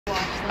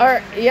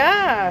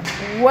Yeah,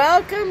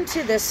 welcome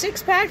to the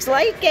Six Packs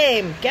Light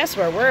game. Guess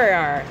where we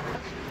are?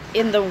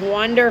 In the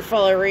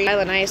wonderful Arena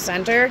Island Ice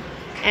Center.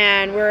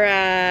 And we're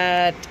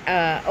at,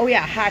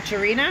 Hatch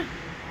Arena.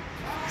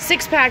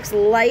 Six Packs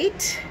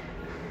Light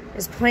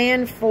is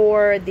planned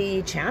for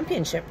the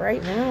championship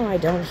right now. I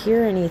don't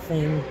hear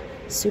anything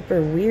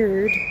super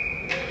weird.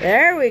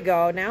 There we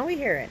go. Now we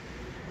hear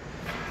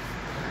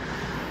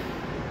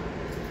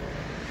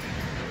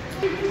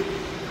it.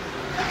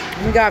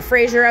 We got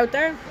Fraser out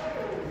there.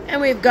 And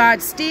we've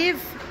got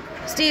Steve.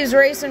 Steve's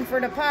racing for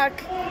the puck.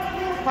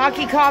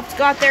 Hockey Cops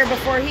got there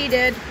before he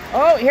did.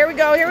 Oh, here we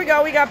go. Here we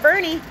go. We got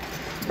Bernie.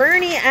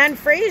 Bernie and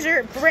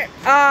Fraser.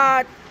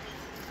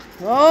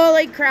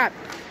 Holy crap.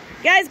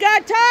 You guys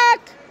got to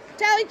talk.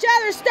 Tell each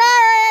other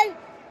story.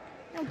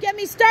 Don't get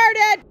me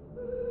started.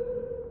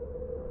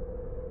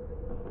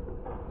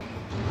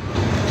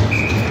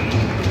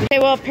 Okay,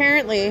 well,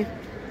 apparently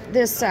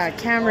this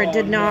camera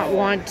did not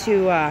want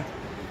to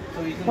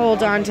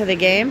hold on to the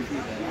game.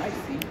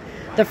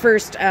 The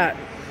first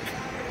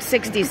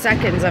 60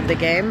 seconds of the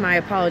game. My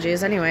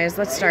apologies. Anyways,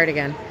 let's start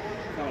again.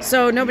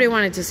 So nobody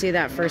wanted to see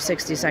that first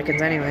 60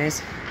 seconds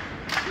anyways.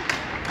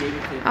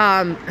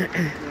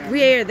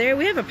 We are there.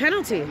 We have a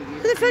penalty.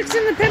 Who the fuck's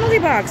in the penalty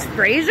box?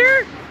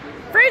 Fraser?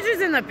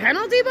 Fraser's in the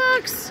penalty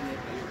box?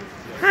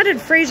 How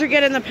did Fraser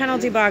get in the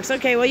penalty box?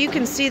 Okay, well, you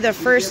can see the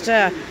first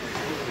I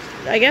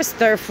guess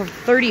there for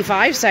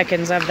 35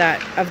 seconds of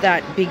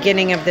that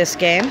beginning of this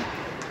game.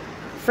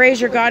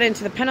 Fraser got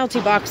into the penalty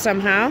box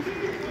somehow.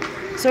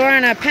 So we're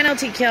on a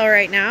penalty kill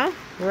right now,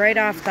 right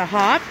off the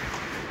hop.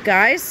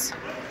 Guys,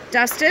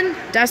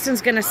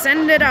 Dustin's gonna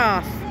send it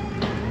off.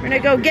 We're gonna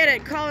go get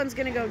it. Colin's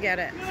gonna go get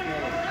it.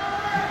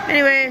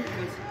 Anyway,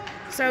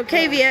 so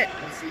caveat,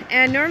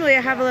 and normally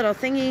I have a little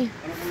thingy,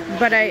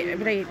 but I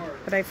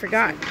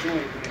forgot.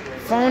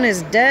 Phone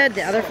is dead,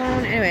 the other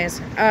phone.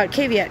 Anyways,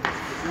 caveat.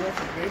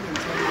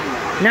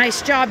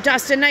 Nice job,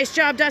 Dustin. Nice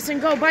job,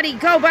 Dustin. Go, buddy.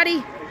 Go,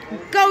 buddy.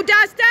 Go,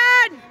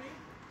 Dustin!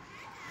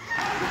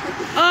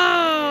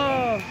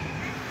 Oh!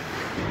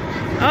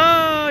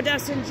 Oh,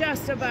 Dustin,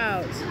 just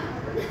about.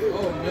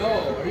 Oh,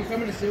 no. Are you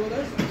coming to sit with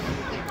us?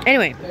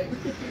 Anyway,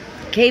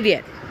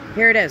 caveat.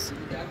 Here it is.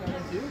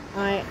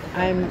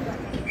 I'm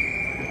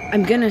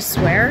gonna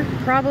swear,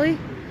 probably.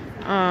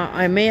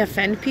 I may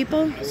offend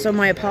people, so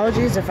my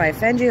apologies if I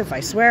offend you, if I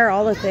swear,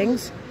 all the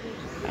things.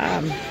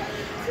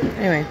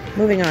 Anyway,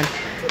 moving on.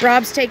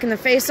 Rob's taking the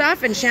face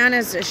off, and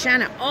Shanna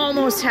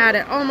almost had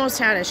it.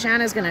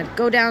 Shanna's gonna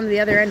go down to the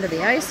other end of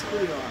the ice.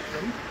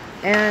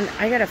 And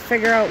I gotta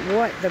figure out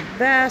what the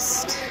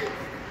best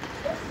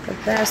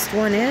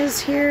one is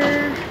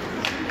here.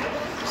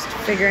 Just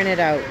figuring it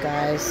out,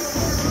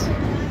 guys.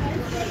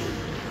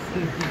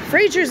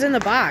 Fraser's in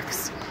the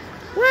box.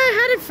 What?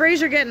 How did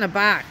Fraser get in the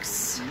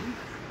box?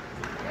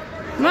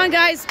 Come on,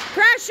 guys.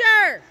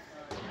 Pressure!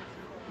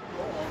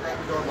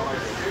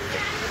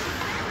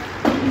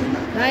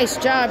 Nice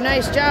job,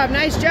 nice job,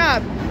 nice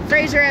job.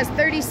 Fraser has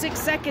 36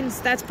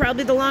 seconds. That's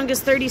probably the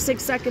longest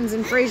 36 seconds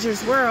in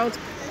Fraser's world.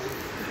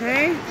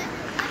 Okay.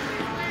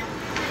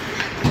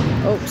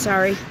 Oh,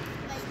 sorry.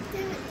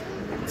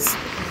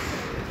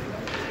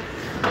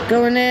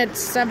 Going at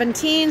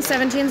 17.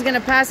 17's going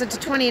to pass it to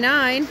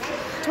 29.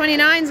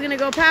 29's going to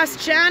go past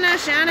Shanna.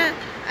 Shanna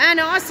and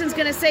Austin's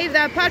going to save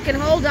that puck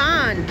and hold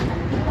on.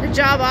 Good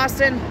job,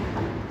 Austin.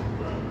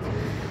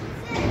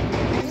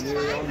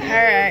 All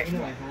right.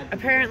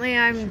 Apparently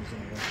I'm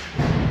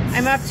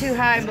up too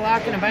high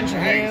blocking a bunch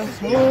of view.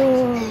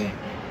 Ooh.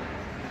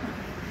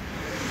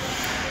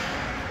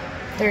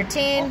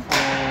 13.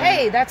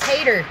 Hey, that's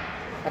Hater.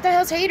 What the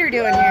hell's Hater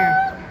doing here?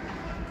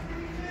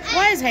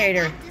 Why is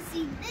Hater?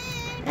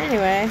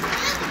 Anyway.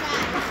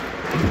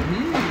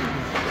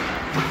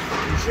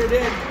 You sure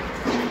did.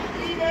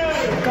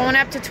 Going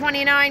up to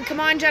 29. Come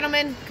on,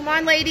 gentlemen. Come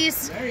on,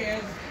 ladies. There he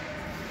is.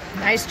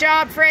 Nice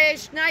job,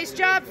 Frage. Nice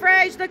job,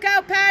 Frage. Look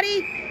out,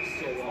 Patty.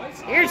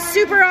 You're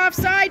super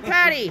offside,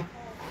 Patty.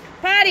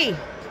 Patty.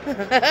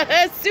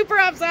 Super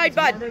offside,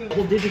 bud.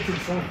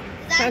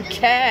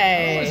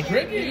 Okay. Oh, it's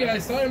great. I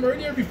saw him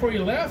earlier before he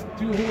left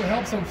to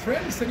help some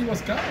friend. He said he was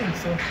coming.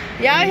 So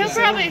yeah, he'll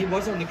probably. He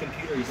was on the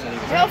computer. He said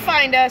he'll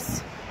find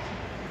us.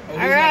 Oh,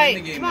 all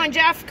right. Come on,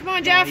 Jeff. Come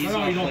on, Jeff.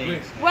 No, you don't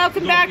play.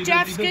 Welcome back,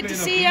 Jeff. It's good to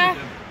see ya.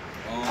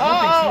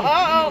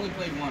 Oh.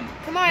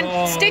 Come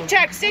on. Stick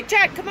check. Stick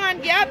check. Come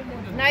on. Yep.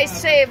 Nice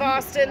save,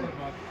 Austin.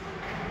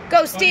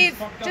 Go,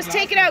 Steve. Just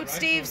take it out,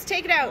 Steve.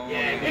 Take it out.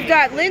 We've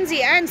got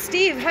Lindsay and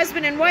Steve,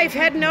 husband and wife,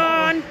 heading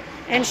on.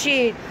 And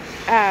she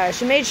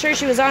made sure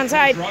she was on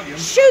side.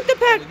 Shoot the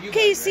puck,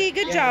 Casey.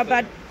 Good job,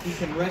 bud. He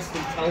can rest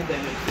and tell them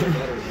it's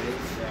better,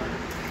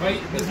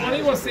 right? This one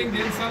he was saying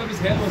the inside of his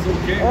head was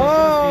okay.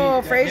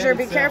 Oh, Fraser,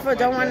 be careful.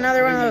 Don't want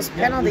another one of those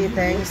penalty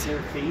things.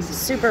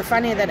 Super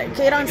funny that it...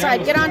 Get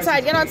onside. Get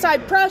onside. Get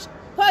onside. Push.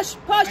 Push,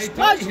 push,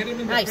 push. He hit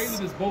him in the face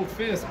with his both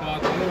fists, but I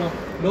don't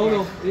No,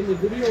 know. no. In the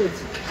video,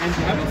 it's...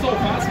 I've been so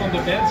fast on the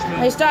bench, man.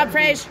 Nice job,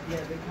 Frage.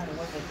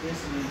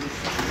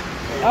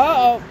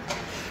 Uh-oh.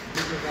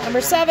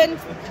 Number 7.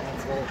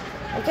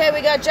 Okay,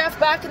 we got Jeff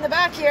back in the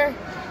back here.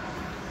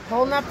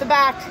 Holding up the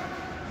back.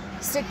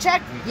 Stick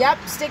check. Yep,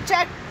 stick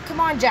check. Come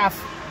on,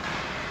 Jeff.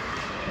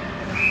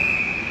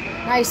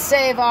 Nice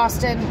save,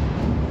 Austin.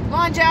 Come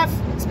on, Jeff.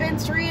 It's been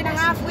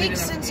 3.5 weeks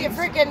since you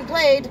freaking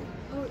played.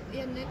 Oh,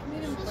 yeah, Nick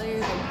made him play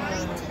like,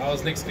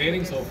 How's Nick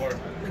skating so far?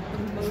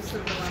 the most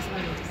of the last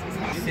night.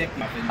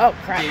 Oh,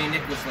 crap.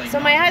 So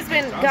my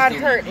husband got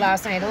hurt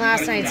last night, in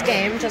last night's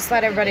game, just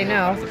let everybody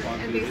know.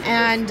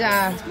 And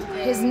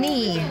his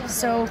knee.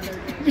 So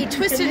he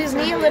twisted his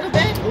knee a little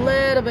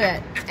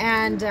bit.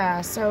 And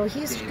so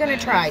he's going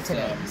to try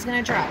today. He's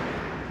going to try.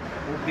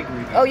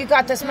 Oh, you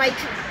got this, Mike.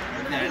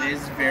 That is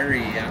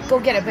very, Go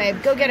get it,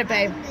 babe. Go get it,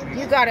 babe.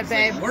 You got it,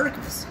 babe.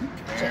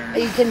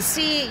 You can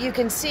see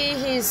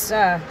he's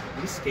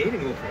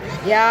skating okay.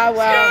 yeah,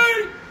 well,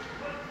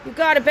 you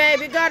got it,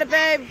 babe. You got it,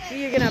 babe.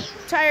 You're gonna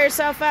tire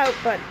yourself out,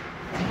 but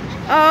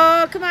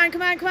oh, come on.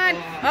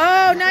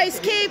 Oh, nice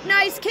keep,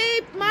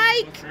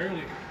 Mike.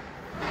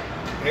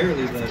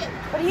 Barely,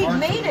 but He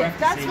made it.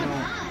 That's what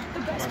the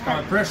best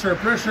part. Pressure.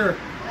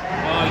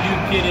 Oh, you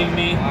kidding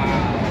me?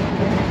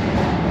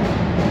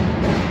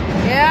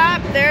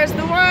 Yep, there's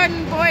the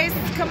one, boys.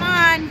 Come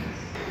on.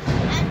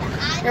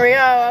 Here we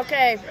go.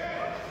 Okay.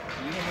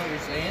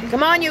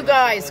 Come on, you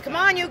guys.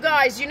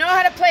 You know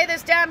how to play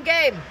this damn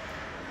game.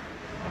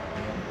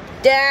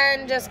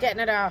 Dan just getting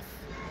it off.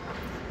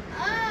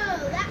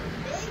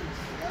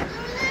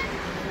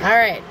 All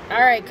right.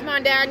 Come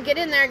on, Dan. Get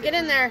in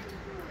there.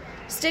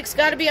 Stick's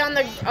got to be on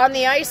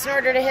the ice in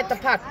order to hit the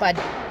puck, bud.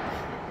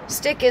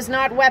 Stick is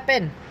not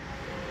weapon.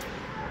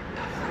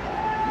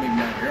 maybe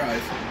not your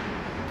eyes.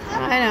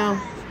 I know.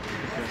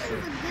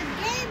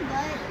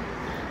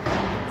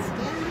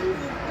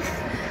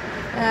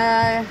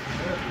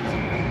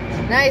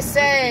 Nice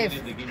save.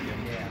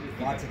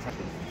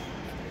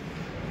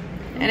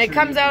 And it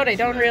comes out, I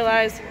don't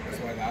realize. That's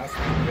why last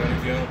week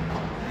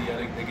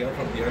the girl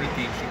from the other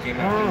team, she came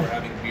out and we were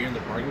having beer in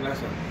the parking lot.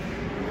 So I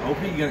hope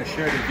you're gonna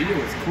share the video.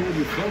 It's cool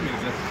you're filming.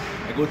 So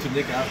I go to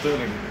Nick after,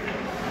 like, I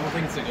don't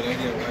think it's a good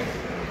idea, right?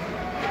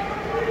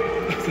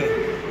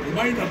 You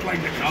might not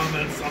like the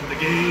comments on the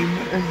game.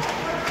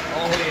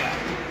 Oh yeah.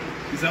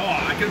 He said, oh,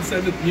 I can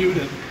send it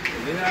muted.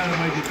 Yeah, that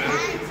might be better.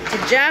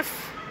 To Jeff.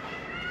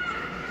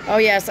 Oh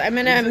yes, I'm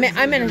gonna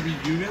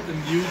review it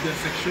and mute the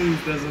section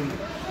who doesn't.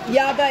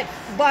 Yeah,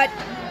 but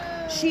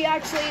she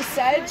actually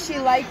said she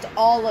liked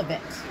all of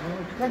it,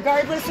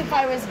 regardless if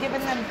I was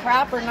giving them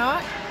crap or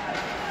not.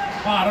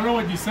 Oh, I don't know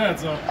what you said,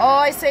 so. Oh,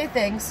 I say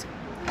things.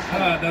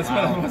 That's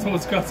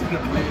what's concerned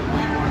about.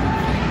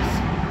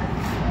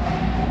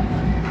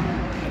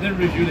 I didn't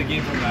review the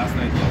game from last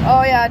night yet.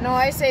 Oh yeah, no,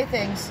 I say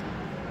things.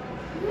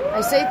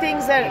 I say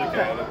things that.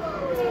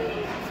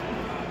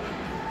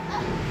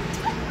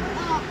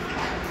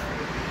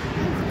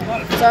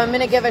 So I'm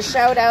gonna give a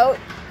shout out.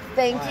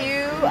 Thank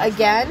you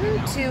again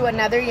to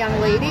another young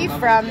lady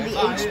from the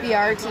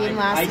HBR team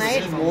last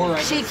night.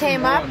 She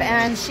came up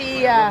and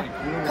she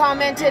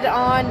commented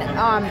on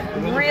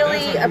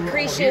really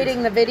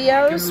appreciating the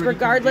videos,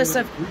 regardless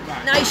of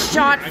nice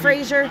shot,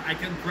 Fraser.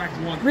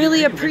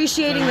 Really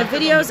appreciating the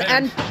videos.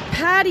 And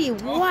Patty,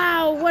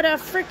 wow, what a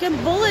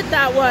freaking bullet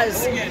that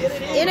was!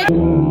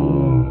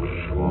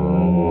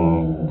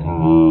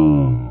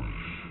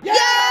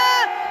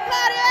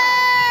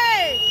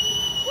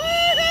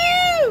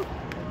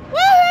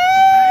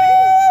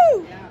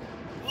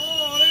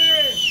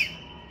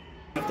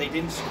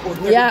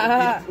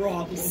 Yeah.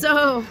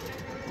 So,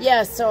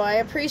 yes. So I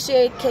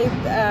appreciate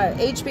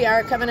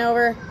HBR coming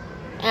over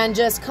and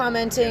just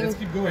commenting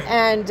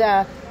and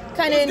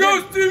kind of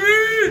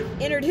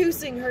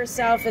introducing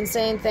herself and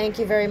saying thank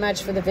you very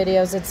much for the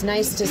videos. It's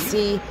nice to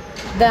see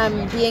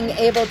them being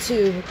able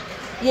to,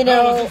 you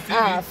know,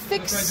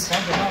 fix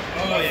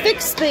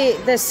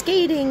the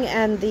skating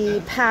and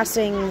the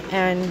passing,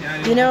 and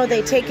you know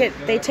they take it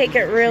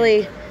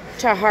really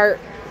to heart.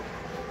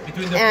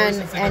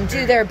 And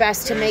do their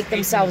best to make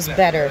themselves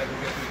better.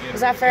 Is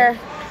that fair?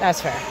 That's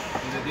fair.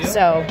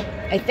 So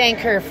I thank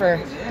her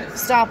for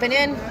stopping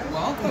in.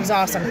 It was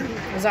awesome.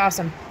 It was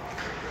awesome.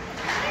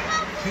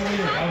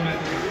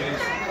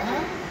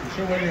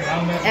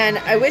 And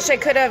I wish I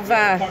could have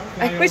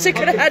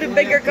had a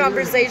bigger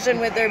conversation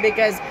with her,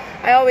 because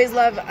I always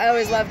love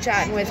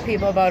chatting with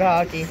people about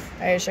hockey.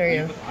 I assure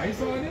you.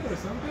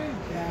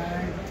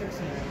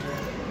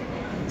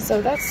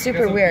 So that's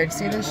super weird.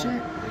 See this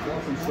shit?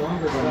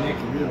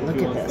 Look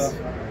at this.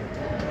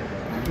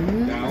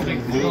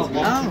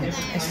 Oh,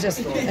 it's just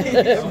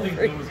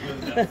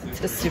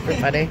just super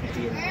funny.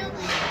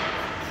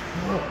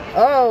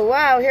 Oh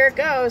wow, here it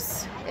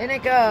goes. In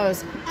it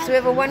goes. So we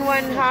have a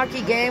 1-1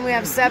 hockey game. We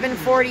have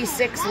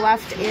 7:46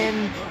 left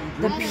in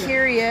the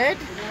period.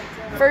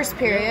 First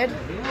period.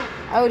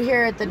 Out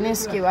here at the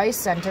Nisku Ice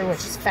Center, which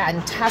is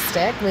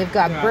fantastic. We've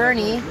got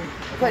Bernie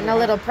putting a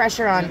little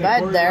pressure on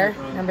Bud there.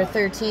 Number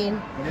 13,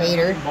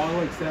 hater.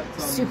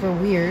 Super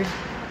weird.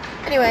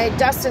 Anyway,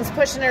 Dustin's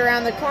pushing it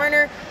around the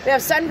corner. We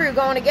have Sunbrew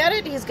going to get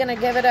it. He's going to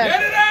give it a...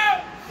 Get it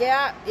out!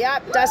 Yeah,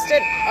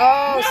 Dustin.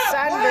 Oh,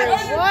 Sunbrew.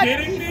 What?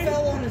 He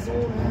fell on his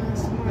own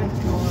ass. Oh my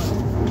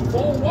god.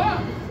 Oh,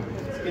 what?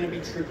 It's gonna be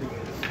trippy.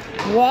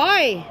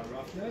 Why?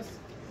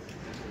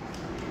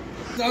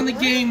 On the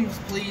games,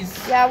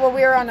 please. Yeah, well,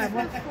 we were on a...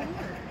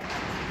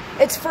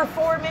 It's for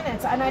 4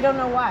 minutes, and I don't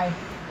know why.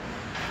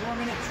 4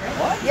 minute trip?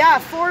 What? Yeah,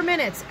 4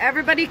 minutes.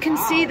 Everybody can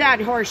see that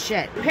horse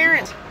shit.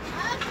 Parents.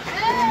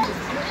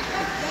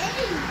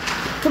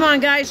 Come on,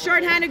 guys.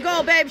 Short-handed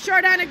goal, babe.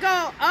 Short-handed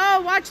goal.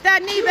 Oh, watch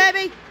that knee,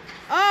 baby.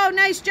 Oh,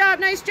 nice job,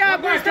 nice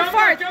job. Where's the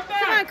fourth?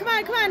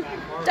 Come on.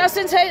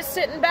 Dustin's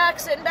sitting back,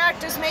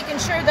 just making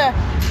sure the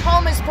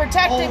home is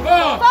protected.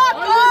 Fuck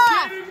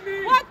off!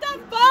 What the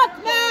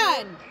fuck,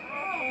 man?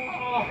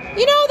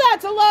 You know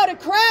that's a load of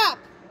crap.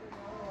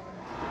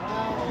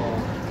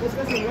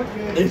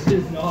 This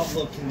is not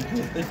looking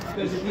good.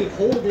 Because if you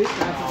hold it,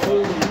 that's a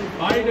hold.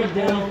 Might have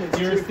been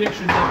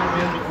jurisdiction never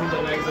been between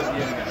the legs of the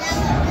end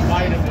guy.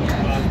 Might have been.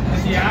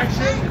 But the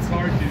action, it's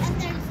hard to.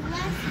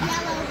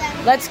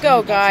 Let's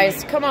go,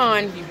 guys. Come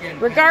on.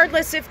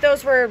 Regardless if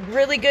those were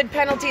really good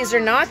penalties or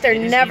not, they're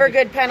never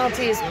good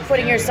penalties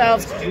putting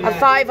yourselves a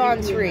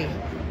 5-on-3.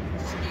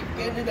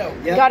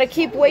 You got to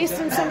keep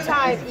wasting some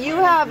time. You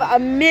have a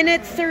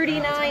minute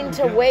 39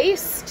 to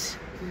waste.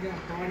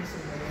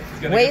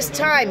 Waste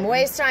time.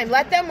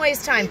 Let them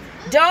waste time.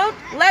 Don't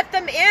let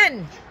them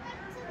in.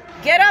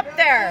 Get up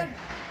there.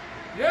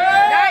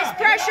 Nice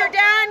pressure,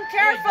 Dan.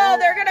 Careful.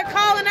 They're going to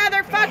call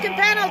another fucking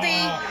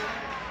penalty.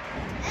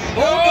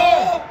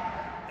 Oh,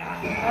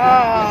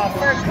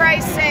 for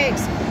Christ's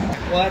sakes.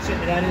 Well,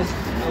 that is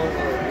how it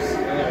works.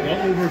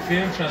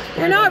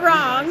 You're not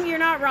wrong. You're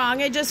not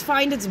wrong. I just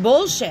find it's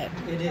bullshit.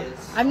 It is.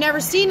 I've never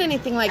seen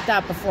anything like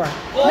that before.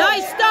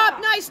 Nice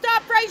stop,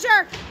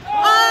 Fraser.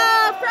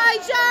 Oh,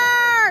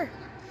 Fraser.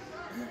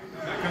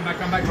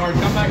 Come back hard.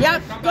 Come back.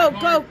 Yep,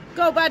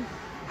 go, bud.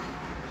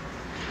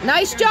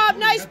 Nice job,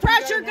 nice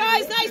pressure,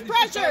 guys. Nice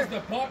pressure.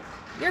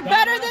 You're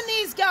better than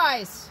these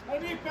guys.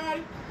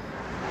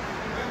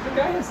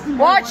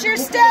 Watch your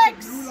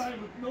sticks.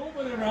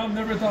 Nobody around,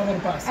 never thought about a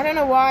pass. I don't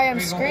know why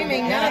I'm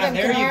screaming. None of them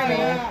can hear me.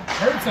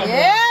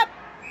 Yep.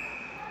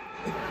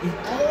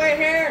 All the way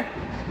here.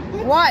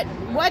 What?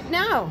 What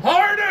now?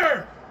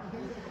 Harder.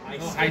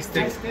 High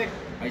stick.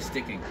 High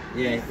sticking.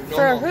 Yeah.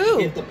 For who?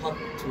 Hit the puck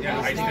to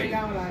high stick.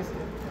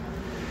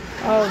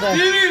 Oh, the...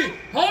 Diddy,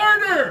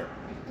 harder.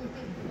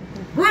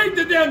 Break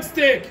the damn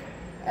stick.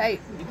 Hey.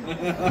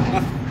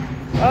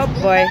 Oh,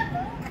 boy.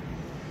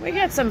 We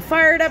got some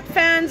fired up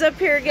fans up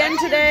here again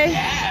today.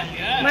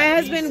 My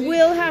husband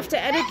will have to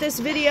edit this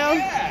video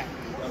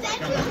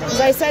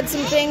because I said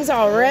some things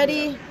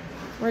already.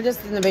 We're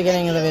just in the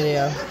beginning of the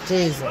video.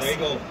 Jesus. There you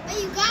go.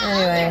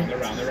 Anyway.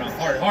 They're around.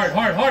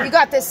 Hard. You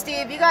got this,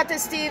 Steve.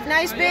 Nice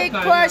big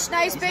push.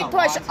 Nice big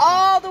push.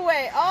 All the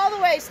way,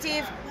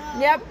 Steve.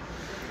 Yep.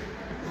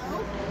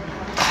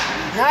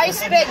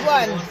 Nice big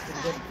one.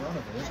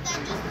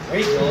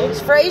 Is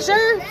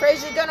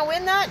Fraser's gonna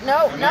win that?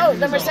 No,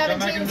 number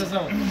 17.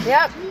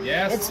 Yep.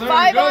 Yes, it's sir.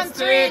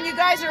 5-on-3, and you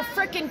guys are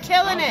freaking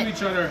killing it.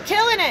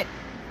 Killing it.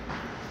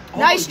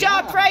 Nice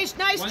job, Fraser.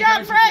 Nice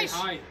job,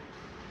 Fraser.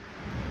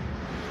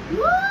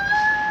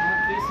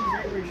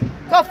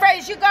 Go,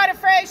 Fraser. You got it,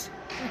 Fraser.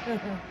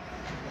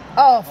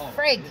 Oh,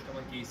 frig.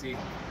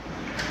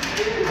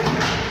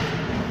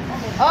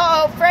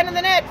 Uh-oh, front of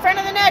the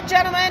net,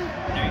 gentlemen.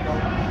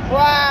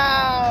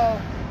 Wow.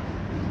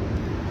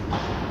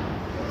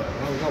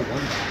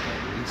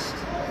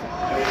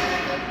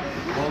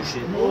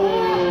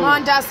 Come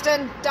on,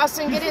 Dustin.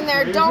 Dustin, get in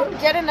there. Don't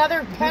get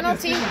another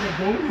penalty.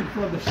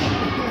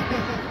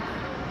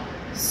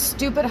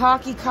 Stupid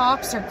hockey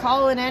cops are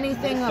calling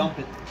anything.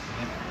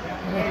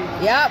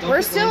 Yeah,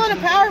 we're still on a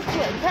power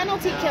play,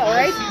 penalty kill,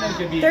 right?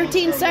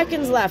 13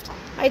 seconds left.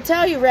 I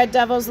tell you, Red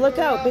Devils, look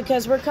out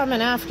because we're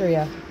coming after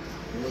you.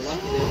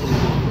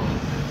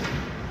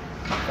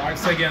 5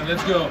 seconds,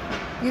 let's go.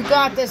 You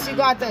got this.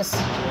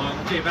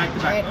 Okay, back to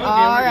back.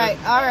 Okay,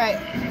 all right.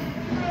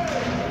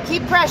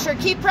 Keep pressure,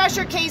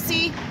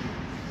 Casey.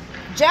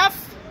 Jeff.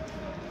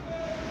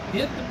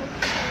 Hit the...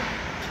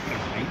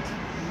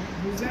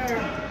 Who's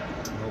there?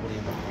 Nobody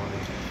in the corner.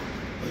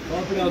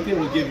 Pop it out there,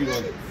 we'll give you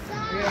one.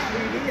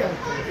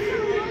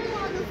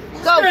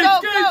 Go,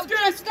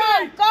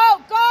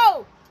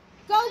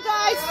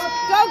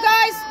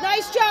 guys.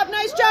 Nice job,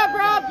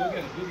 Rob. Go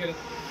get it.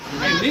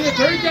 Hey, leave the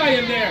third guy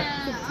in there.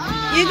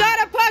 You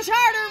gotta push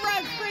harder,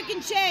 Red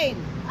freaking Shane.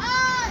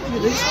 Look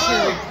at this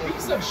chick.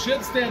 Piece of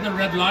shit stay on the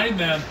red line,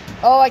 man.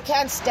 Oh, I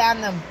can't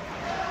stand them.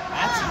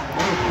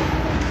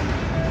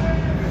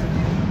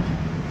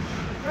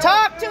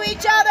 Talk to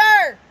each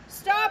other.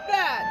 Stop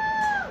that.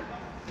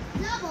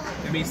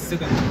 Let me sit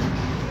down.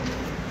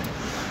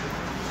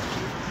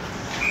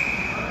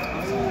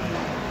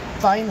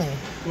 Finally.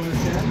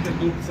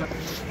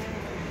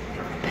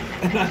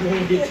 I'm not going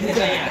to get you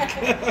back.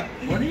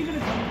 When are you going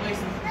to come play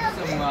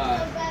some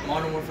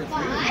Modern Warfare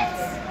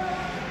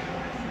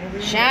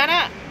 3?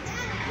 Shanna.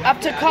 Up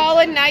to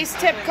Colin. Nice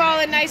tip,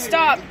 Colin. Nice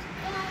stop.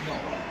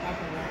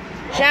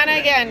 Shanna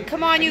again.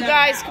 Come on, you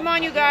guys. I'm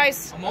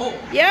old.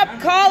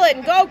 Yep,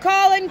 Colin. Go,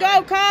 Colin.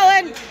 Go,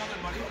 Colin.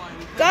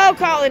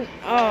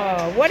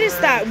 Oh, what is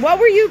that? What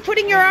were you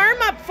putting your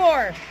arm up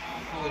for?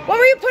 What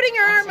were you putting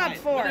your arm up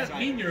for? What does that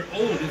mean you're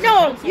old? It's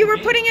No, a you were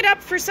game. putting it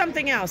up for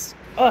something else.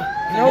 Oh,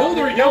 The no,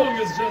 older no. young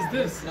is just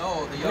this.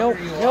 No, the Nope,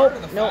 younger you nope, are,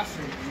 the nope.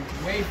 faster,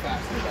 you're way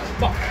faster.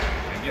 Fuck.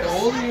 I The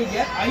guess. older you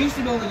get, I used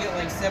to be able to get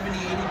like 70,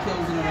 80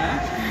 kills in a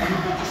match.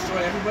 I would destroy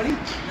everybody.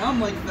 Now I'm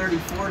like 30,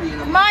 40 in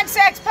a Come on,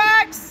 six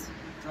packs.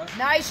 Trust me.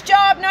 Nice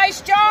job,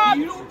 nice job.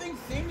 You don't think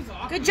same as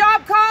hockey? Good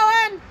job,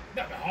 Colin.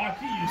 Not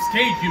hockey, you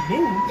skate, you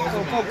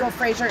move. Go,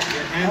 Fraser.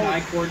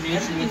 Hand-eye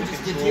coordination with the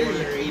controller,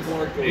 your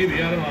A-board.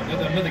 Maybe, I don't know.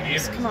 Another game.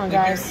 Come on, Like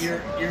guys.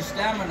 your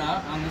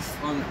stamina on this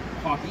on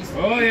hockey.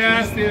 Oh,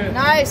 yeah, Steven.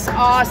 Nice,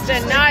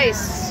 Austin,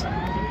 nice.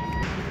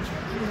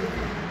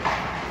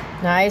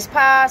 Nice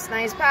pass,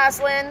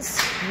 Linz.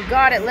 You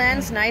got it,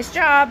 Linz. Nice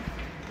job.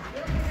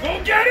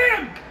 Go get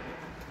him!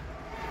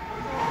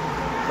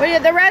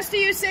 The rest of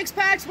you six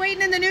packs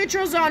waiting in the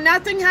neutral zone.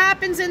 Nothing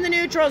happens in the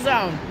neutral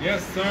zone.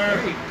 Yes,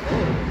 sir.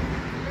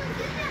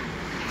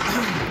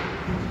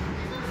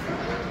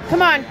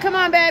 Come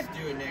on, babe.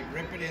 Do it, Nick.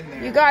 Rip it in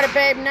there. You got it,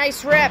 babe.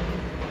 Nice rip.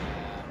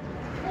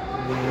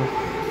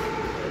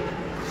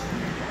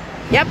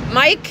 Yep,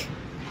 Mike.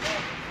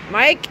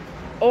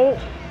 Oh,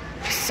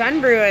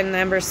 Sunbrew and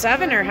number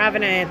 7 are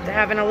having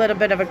a little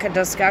bit of a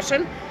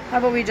discussion. How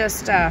about we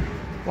just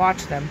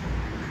watch them?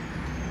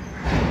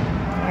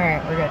 All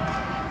right, we're good.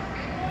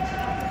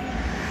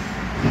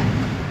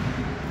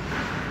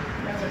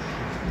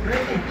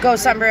 Go,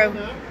 Sunbrew.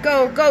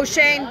 Go,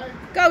 Shane.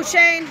 Go,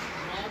 Shane.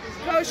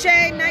 Go,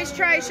 Shane. Nice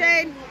try,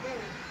 Shane.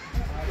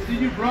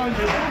 Did you brought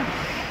your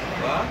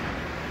What?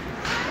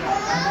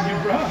 You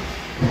brought.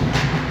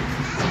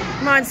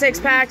 Come on, six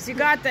packs. You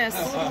got this.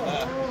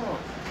 I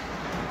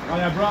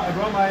brought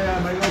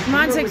my little Come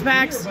on, beer six with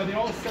packs. beer, but they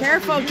all set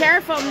Careful, up the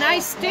careful. beer.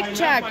 Nice stick I left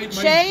check. my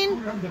Shane?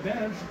 scooter on the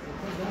bench.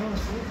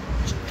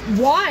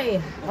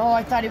 Why? Oh,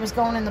 I thought he was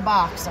going in the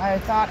box. I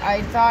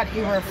thought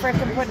you were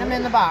frickin' putting him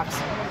in the box.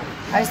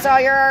 I saw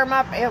your arm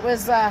up. It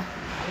was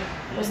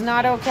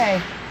not okay.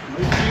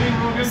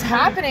 What's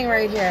happening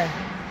right here?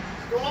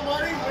 What's going on,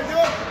 buddy? How you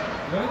doing?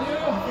 Good, you?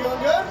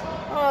 Feeling good?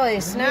 Holy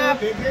snap.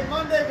 Big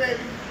Monday,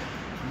 baby.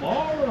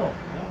 Tomorrow.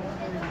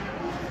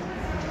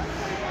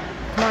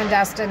 Come on,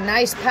 Dustin.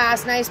 Nice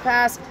pass.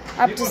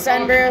 Up to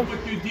Sunbrew.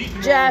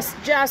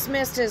 Just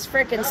missed his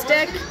frickin'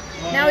 stick.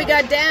 Now we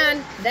got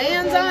Dan.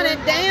 Dan's on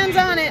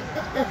it.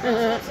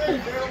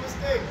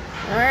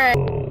 All right.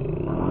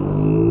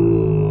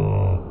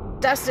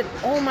 Dustin.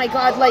 Oh my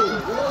God! Like,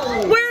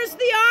 where's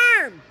the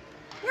arm?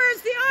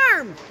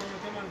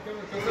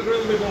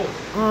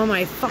 Oh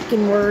my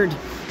fucking word!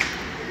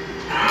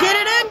 Get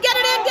it in,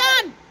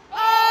 Dan!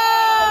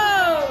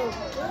 Oh!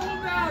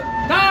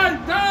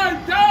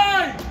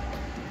 Die!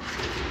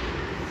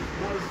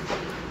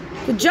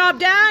 Good job,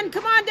 Dan.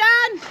 Come on,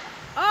 Dan.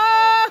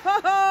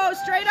 Oh,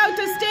 straight out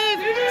to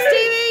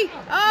Stevie.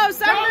 Oh,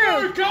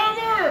 Sunbrew.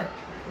 Cover!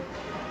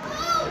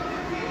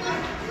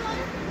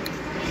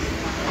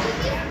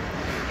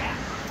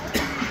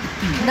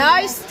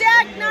 Nice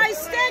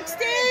stick,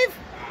 Steve.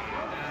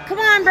 Come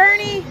on,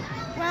 Bernie.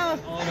 Well,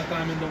 All the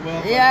time in the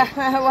world. yeah,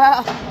 well.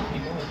 All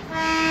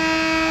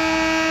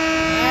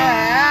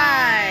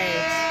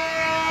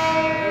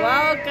right.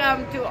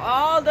 Welcome to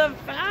all the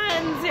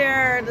fans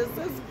here. This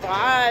is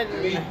fun.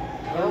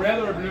 Red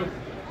or blue?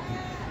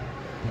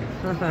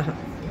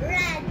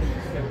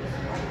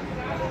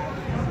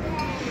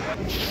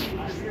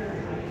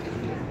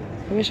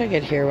 I wish I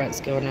could hear what's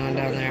going on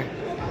down there.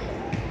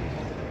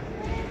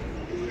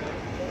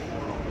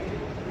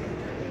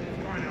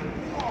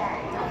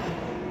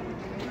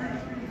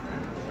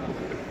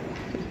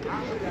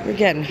 We're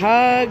getting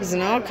hugs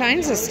and all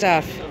kinds of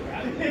stuff.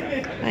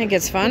 I think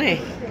it's funny.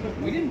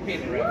 We didn't pay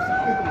the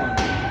refs. Come on.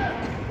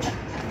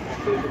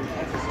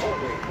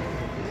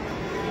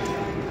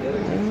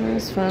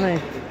 It's funny.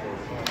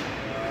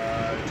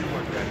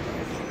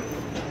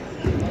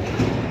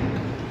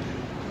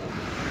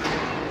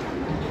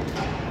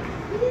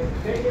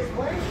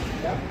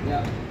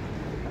 Yeah.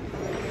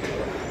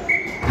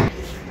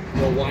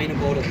 They'll whine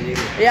about it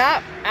later.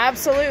 Yeah,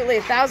 absolutely.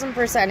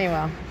 1000% he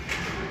will.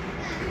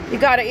 You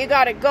got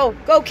it. Go,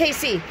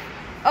 KC.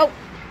 Oh.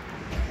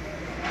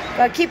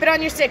 Keep it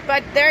on your stick,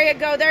 bud. There you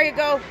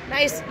go.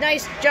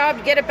 Nice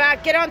job. Get it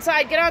back. Get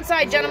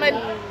onside, gentlemen.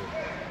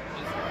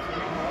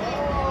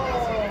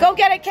 Go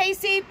get it,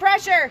 KC.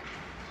 Pressure.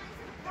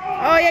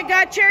 Oh, you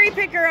got cherry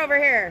picker over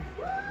here.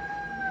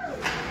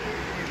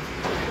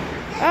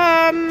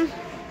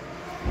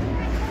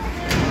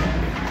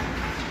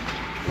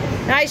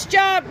 Nice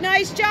job,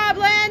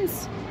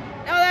 Linz.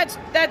 No,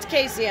 that's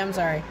Casey. I'm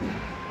sorry,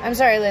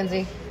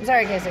 Lindsay. I'm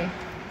sorry, Casey.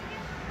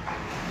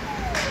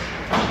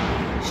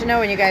 You should know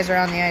when you guys are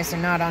on the ice or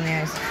not on the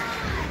ice.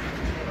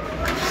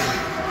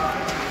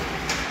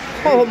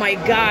 Oh my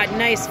God!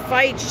 Nice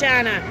fight,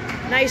 Shanna.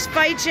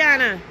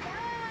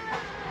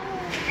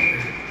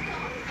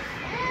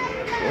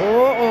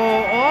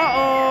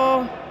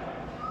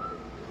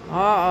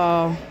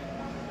 Uh-oh.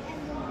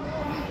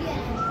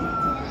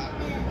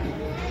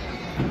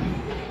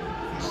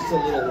 Just a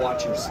little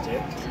watch your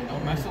stick.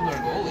 Don't mess with our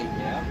goalie.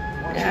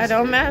 Yeah. Yeah,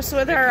 don't mess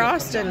with our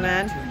Austin,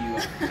 man.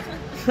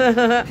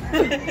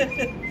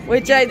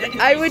 Which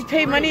I would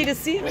pay money to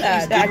see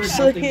that,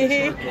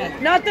 actually.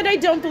 Not that I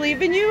don't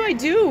believe in you, I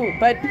do,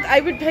 but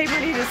I would pay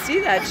money to see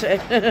that shit.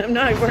 I'm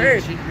not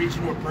worried. She'd reach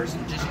into a person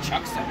and just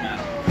chuck something at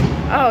him.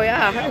 Oh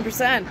yeah,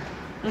 100%.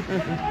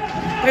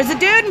 There's a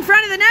dude in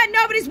front of the net,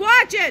 nobody's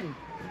watching.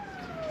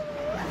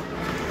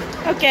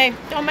 Okay,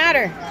 don't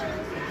matter.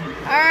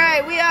 All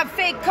right, we have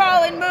fake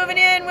Colin moving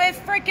in with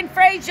freaking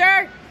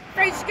Fraser.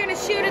 Fraser's gonna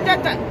shoot it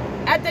at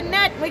the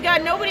net. We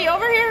got nobody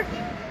over here?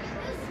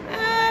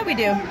 We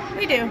do.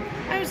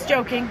 I was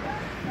joking.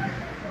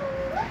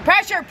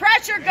 Pressure,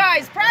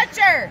 guys,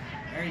 pressure.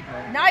 There you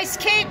go. Nice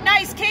keep.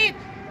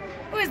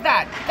 Who is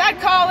that? That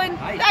Colin.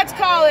 That's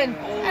Colin,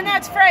 and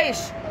that's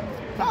Fraser.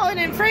 Colin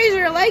and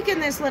Fraser are liking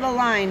this little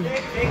line.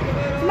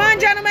 Come on,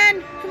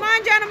 gentlemen.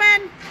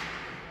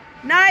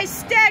 Nice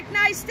stick,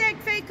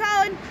 fake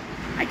Colin.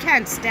 I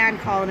can't stand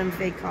calling him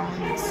fake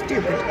Colin. It's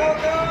stupid.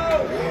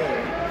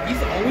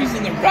 He's always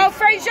in the Go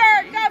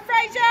Fraser! Like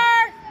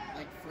Fraser?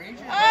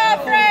 Oh,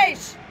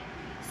 Fraser!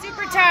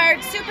 Super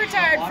tired,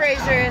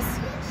 Fraser is.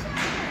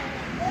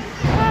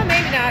 Oh,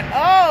 maybe not.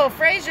 Oh,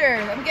 Fraser,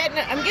 I'm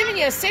giving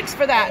you a 6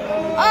 for that.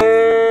 Oh.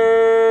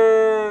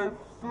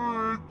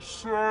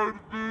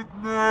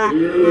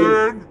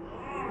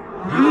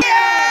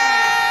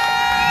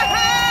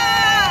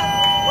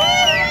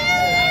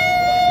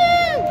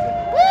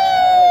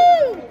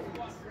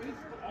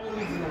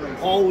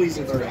 Always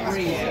in third.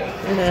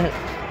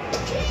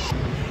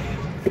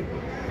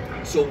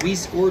 So we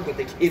scored, but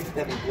they gave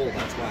them a goal.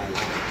 That's why I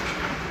like it.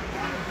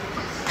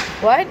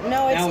 What?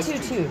 No, it's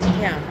 2-2.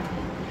 Yeah.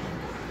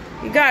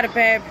 You got it,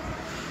 babe.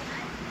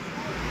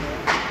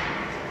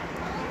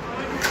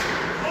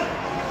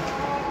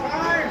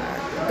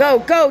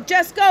 Go.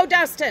 Just go,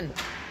 Dustin.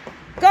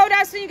 Go,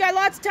 Dustin. You got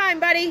lots of time,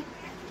 buddy.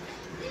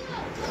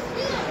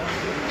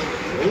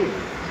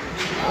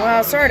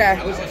 Well, sorta.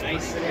 That was a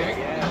nice stick.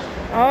 Yeah.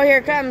 Oh,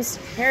 here comes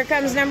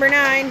number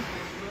 9.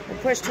 We'll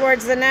push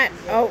towards the net.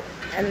 Oh,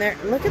 and there,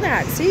 look at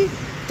that. See?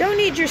 Don't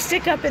need your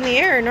stick up in the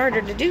air in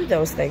order to do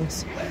those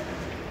things.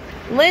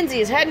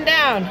 Lindsay's heading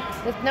down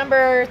with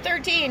number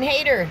 13,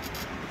 Hater.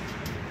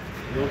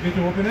 You okay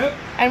to open it?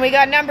 And we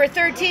got number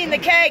 13, the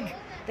keg.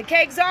 The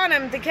keg's on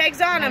him. Like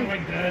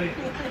daddy.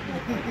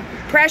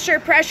 Pressure.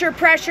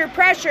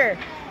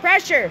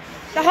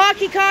 The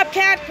hockey cop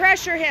can't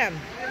pressure him.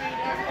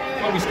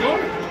 Oh, we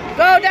scored?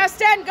 Go,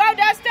 Dustin.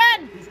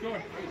 We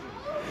scored.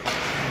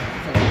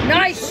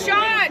 Nice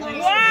shot.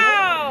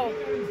 Wow.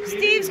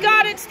 Steve's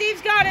got it.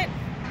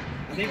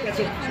 I think that's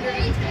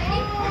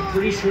I'm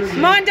pretty sure.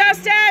 Come on,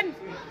 Dustin.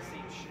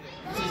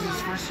 This is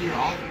his first year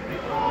off,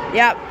 right?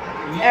 Yep.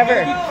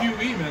 Ever.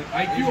 QE, man.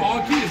 IQ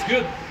hockey is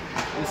good.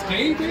 The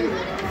skating thing?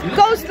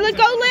 Go,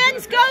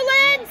 Linz.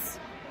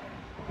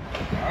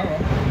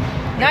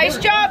 Nice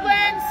job,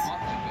 Linz.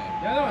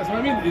 Yeah, no, that's what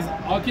I mean.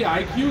 Hockey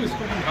IQ is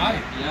freaking high.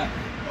 Yeah.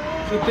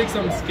 Should take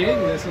some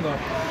skating lesson off.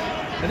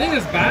 I think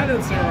it's bad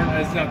in certain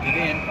as not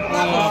again.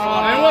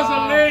 It was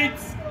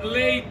a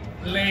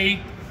late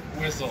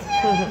whistle.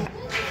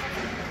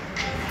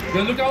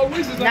 Then look how it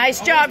is.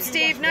 Nice job,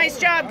 Steve. Nice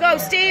job. Go,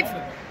 Steve.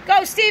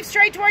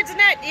 Straight towards the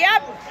net.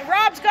 Yep.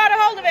 Rob's got a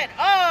hold of it.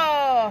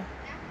 Oh.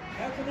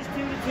 How come it's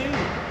 2-2?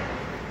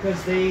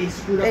 Because they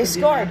screwed up. They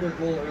scored. Their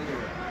goal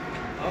earlier.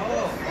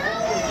 Oh,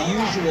 the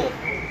usual.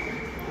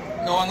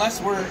 No,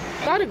 unless we're...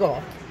 Got a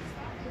goal.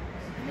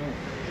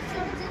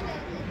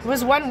 It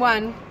was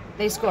 1-1.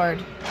 They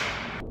scored.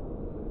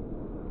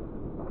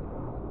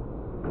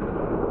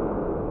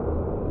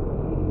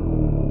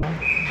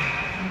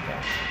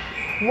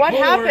 What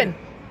happened?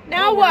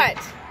 Now what?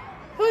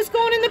 Who's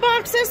going in the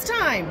box this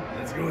time?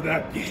 Let's go with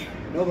that.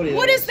 Nobody.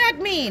 What does that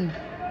mean?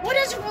 What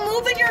does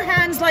moving your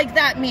hands like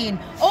that mean?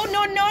 Oh,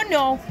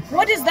 no.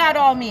 What does that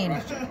all mean?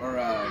 Or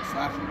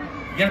slashing.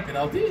 You got a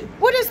penalty?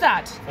 What is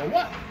that? For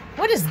what?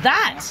 What is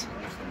that?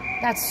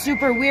 That's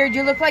super weird.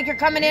 You look like you're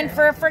coming in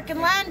for a freaking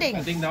landing.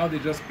 I think now they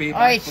just pay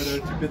Aye. back for their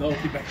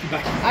penalty back to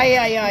back.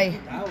 Aye.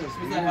 That was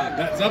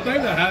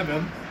Sometimes that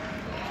happens.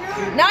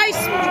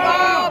 Nice.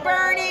 Oh,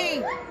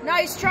 Bernie.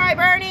 Nice try,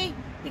 Bernie.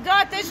 You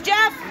got this,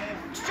 Jeff.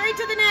 Straight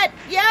to the net.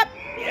 Yep.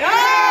 Yeah. Oh!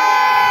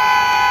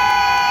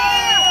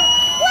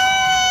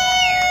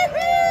 Woo-hoo!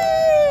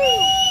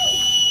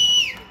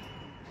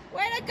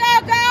 Way to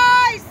go,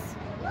 guys.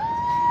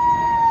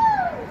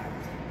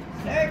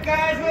 Hey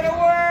guys, way to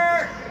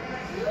work!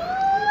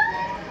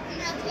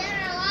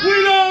 We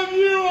love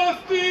you,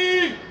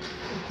 Austin!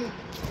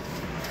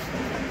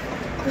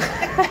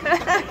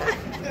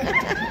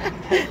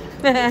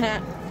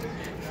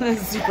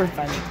 That's super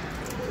funny.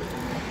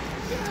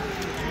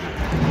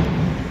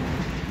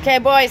 Okay,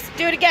 boys,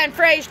 do it again,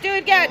 Fraser. Do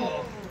it again.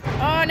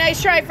 Oh,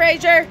 nice try,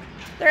 Fraser.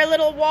 They're a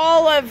little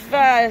wall of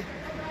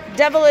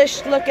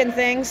devilish-looking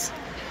things.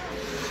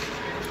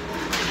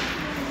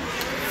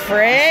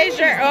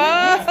 Fraser.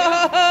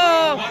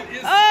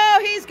 Oh,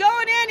 he's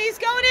going in.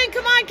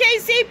 Come on,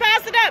 KC,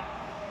 pass it up.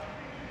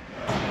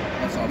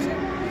 That's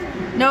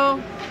awesome.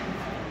 No.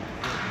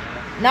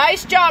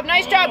 Nice job.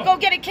 Go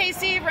get it,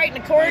 KC, right in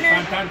the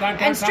corner. Time.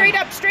 And straight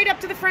up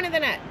to the front of the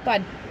net,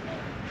 bud.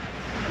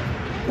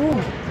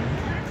 Ooh.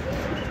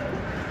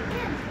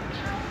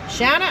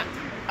 Shanna.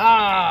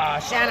 Ah,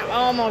 Shanna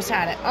almost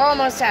had it.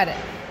 Almost had it.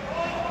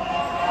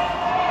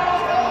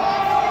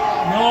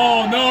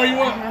 No, you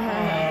won't.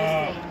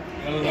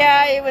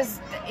 Yeah, it was.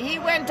 He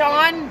went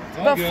on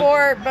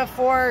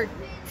before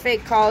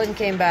fake Colin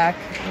came back.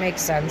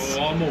 Makes sense.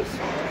 Oh, almost.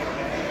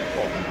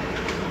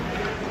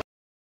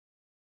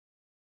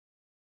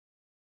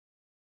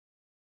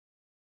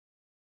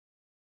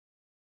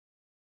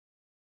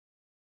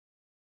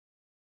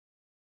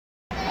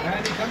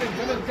 Randy, come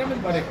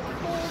in, buddy.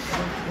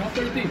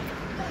 113.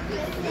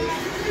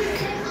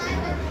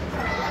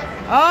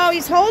 Oh,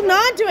 he's holding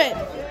on to it.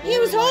 He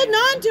was holding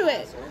on to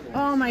it.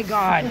 Oh my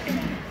God.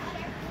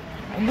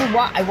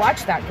 I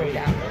watched that go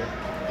down.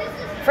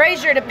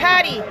 Fraser to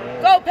Patty.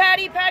 Go,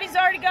 Patty. Patty's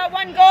already got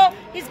one goal.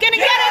 He's going to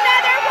get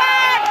another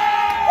one.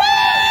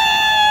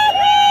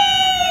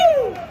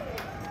 Woo!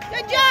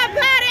 Good job,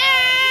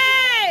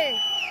 Patty.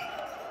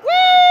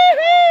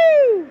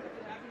 Woo-hoo!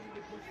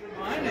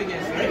 Mine, I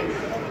guess, right?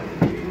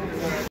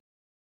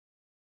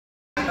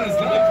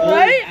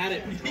 Right?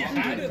 He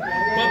had it. But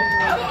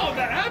I don't know how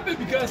that happened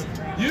because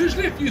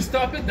usually if you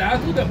stop it that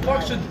way, the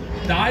puck should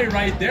die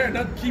right there and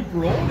not keep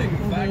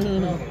rolling.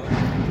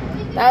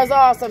 That was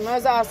awesome. That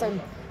was awesome.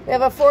 We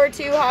have a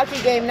 4-2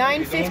 hockey game.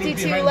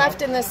 9:52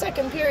 left in the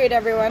second period,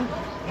 everyone.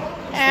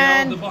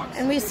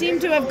 And we seem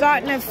to have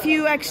gotten a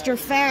few extra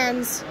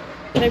fans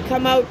that have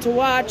come out to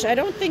watch. I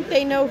don't think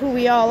they know who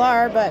we all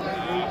are, but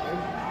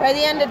by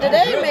the end of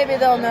today, maybe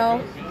they'll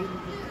know.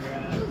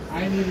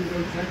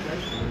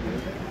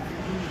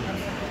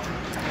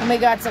 And we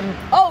got some.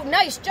 Oh,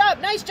 nice job,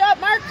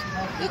 Mark.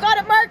 You got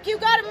it, Mark. You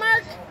got it,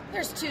 Mark.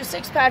 There's 2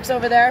 6-packs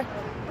over there.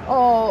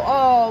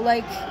 Oh,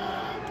 like,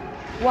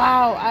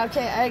 wow.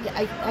 Okay, I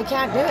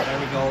can't do it. There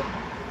we go.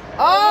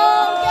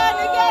 Oh,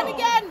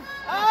 again.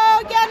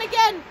 Oh,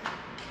 again.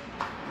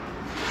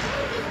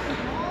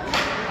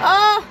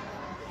 Oh,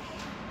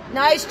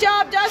 nice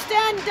job,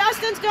 Dustin.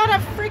 Dustin's got a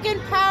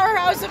freaking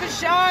powerhouse of a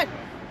shot.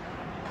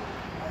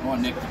 I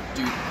want Nick to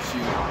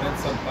shoot.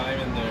 That's some time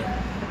in there.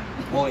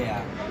 Oh,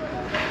 yeah.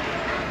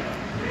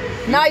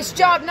 Nice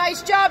job,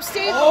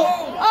 Steve.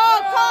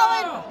 Oh,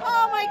 Colin.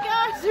 Oh my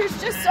gosh, there's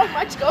just so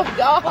much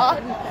going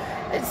on.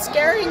 It's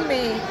scaring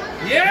me.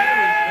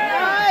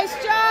 Yeah!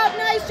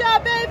 Nice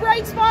job, babe.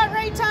 Right spot,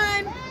 right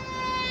time.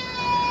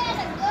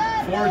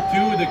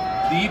 4-2, the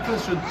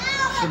defense should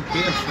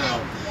bench now.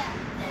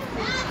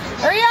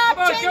 Hurry up,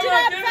 change it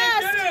up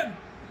fast. Get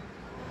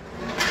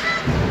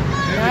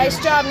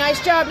in.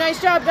 Nice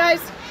job,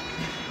 guys.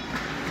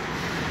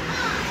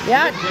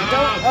 Yeah,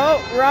 don't.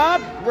 Oh,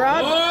 Rob. Come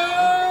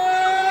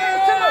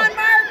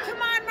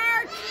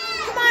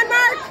on,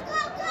 Mark.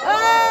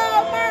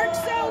 Oh, Mark,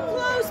 so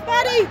close,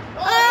 buddy.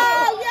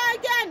 Oh, yeah,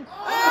 again.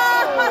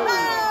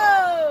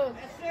 Oh.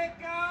 That's it,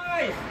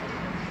 guys.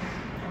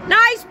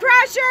 Nice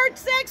pressure,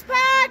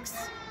 6-packs.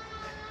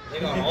 They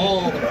got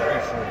all the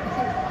pressure.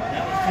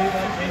 That was too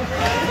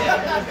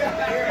much.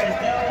 There is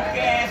no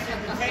gas in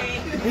the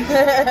tank.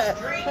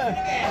 Straight to the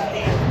gas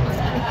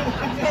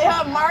tank.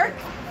 Yeah, Mark.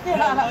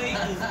 That wait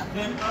has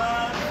been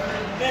on for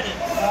minutes.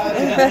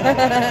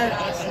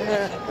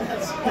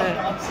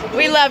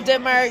 We loved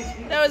it, Mark.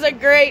 That was a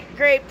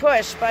great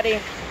push, buddy.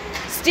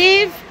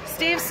 Steve's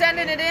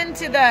sending it in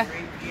to the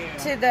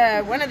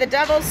one of the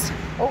Devils.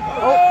 Oh,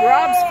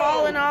 Rob's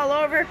falling all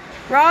over.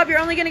 Rob, you're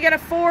only going to get a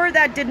 4.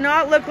 That did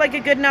not look like a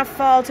good enough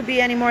fall to be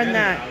any more than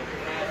that.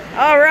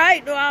 All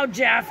right. Wow,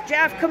 Jeff.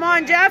 Come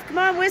on,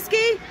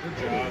 whiskey. Good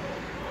job.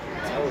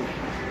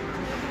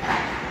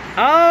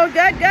 Oh,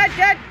 good.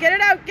 Get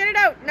it out.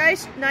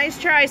 Nice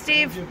try,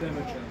 Steve. Give them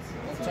a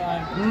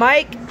chance.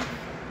 Mike.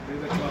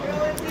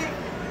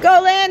 Go,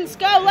 Lens.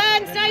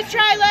 Nice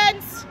try,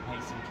 Lens.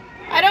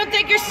 I don't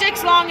think your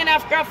stick's long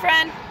enough,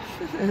 girlfriend.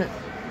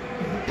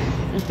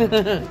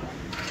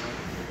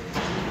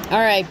 All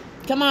right.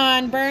 Come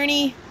on,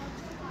 Bernie.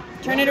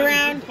 Turn it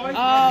around.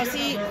 Oh,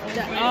 see.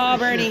 Oh,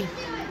 Bernie.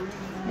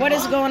 What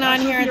is going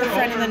on here at the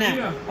front of the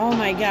net? Oh,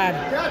 my God.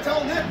 Yeah,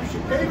 tell Nick we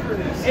should pay for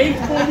this.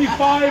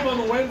 8:45 on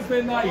a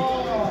Wednesday night.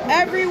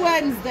 Every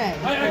Wednesday.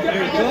 I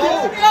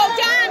Go,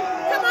 Dan.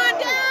 Come on,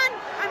 Dan.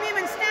 I'm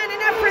even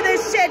standing up for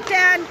this shit,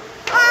 Dan.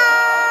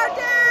 Oh,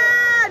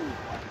 Dan.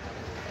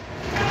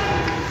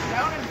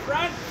 Down in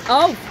front.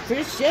 Oh,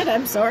 for shit.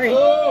 I'm sorry.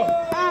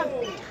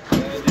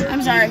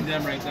 I'm sorry.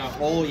 Them right now.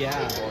 Oh,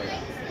 yeah.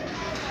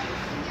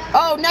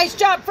 Oh, nice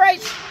job,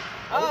 Fraser.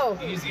 Oh.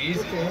 Easy.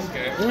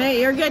 Okay.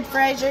 Hey, you're good,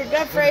 Fraser.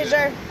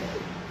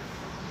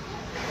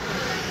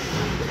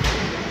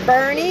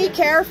 Bernie,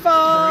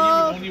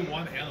 careful. Bernie with only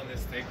one hand on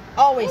this thing.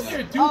 Always. There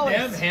are 2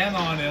 damn hand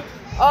on it.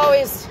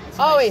 Always.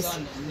 My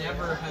son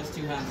never has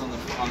 2 hands on the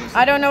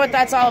I don't know what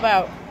that's all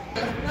about.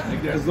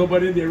 Like there's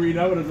nobody in the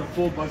arena, but there's a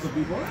full bunch of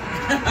people.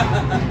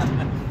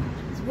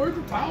 It's worth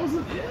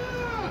 1,000.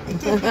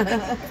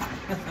 Yeah.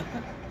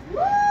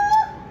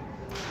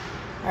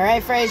 All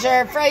right,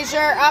 Fraser,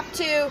 up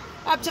to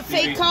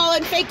fake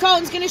Colin. Fake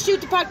Colin's gonna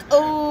shoot the puck.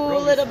 Oh, a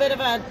little bit of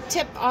a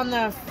tip on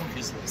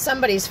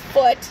somebody's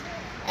foot,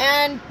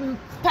 and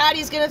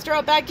Patty's going to throw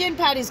it back in.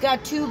 Patty's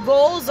got 2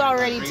 goals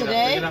already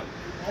today. Bring it up.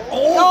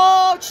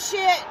 Oh,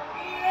 shit.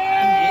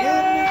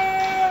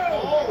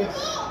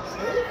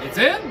 It's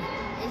in?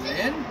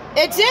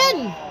 It's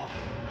in.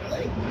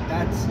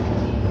 That's.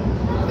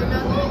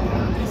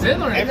 It's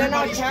in or And they're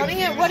not counting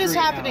it? What is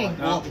happening?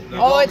 Oh,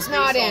 it's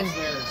not in.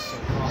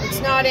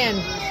 It's not in.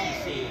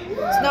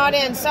 It's not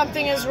in.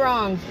 Something is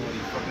wrong.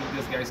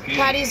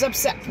 Patty's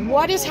upset.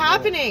 What is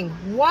happening?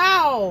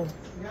 Wow.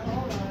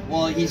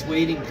 Well, he's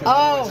waiting.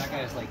 Oh, that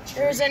guy's like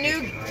there's a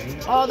new.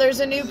 Oh, there's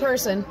a new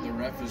person. The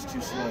ref is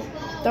too slow.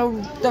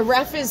 The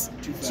ref is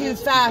too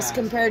fast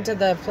compared to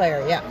the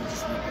player. Yeah.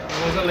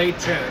 It was a late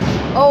chance.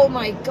 Oh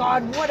my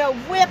God! What a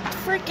whipped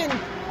freaking.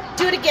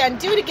 Do it again.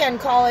 Do it again,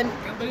 Colin. I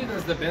can't believe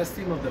that's the best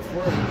team of the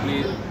 4.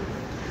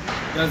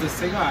 That's the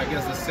second. I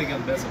guess the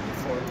second best of the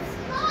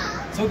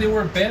 4. So they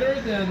were better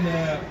than.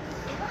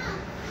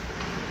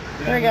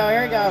 Here we go.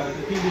 Here we go. The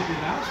team that did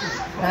last year.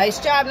 Nice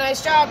job.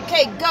 Nice job.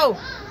 Okay, go.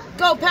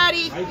 Go,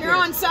 Patty. You're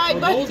on side, So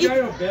buddy. those guys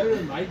are better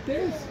than Night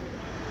Bears?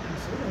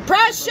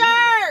 Pressure!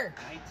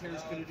 Night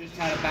Terrors could have just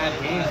had a bad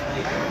game.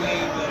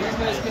 These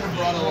guys could have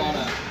brought a lot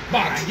of.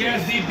 But I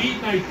guess they beat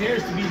Night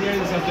Bears to be there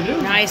this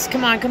afternoon. Nice.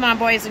 Come on,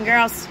 boys and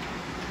girls.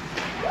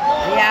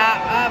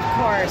 Yeah, of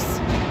course.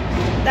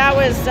 That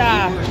was,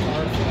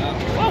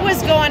 what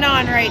was going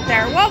on right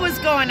there? What was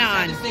going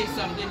on? You say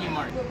something, didn't you,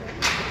 Mark?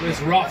 It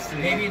was rough.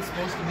 Maybe it's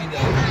supposed to be the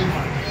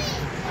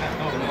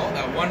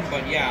that one,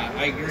 but yeah,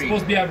 I agree. It's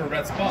supposed to be out of a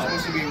red spot.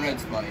 It's supposed to be a red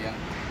spot, yeah.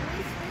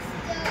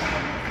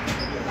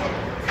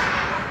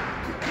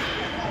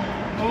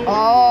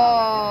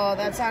 Oh,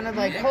 that sounded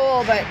like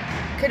hole, but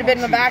could have been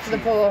in the back of the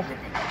pool.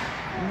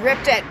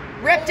 Ripped it.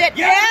 Ripped it.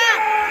 Yeah!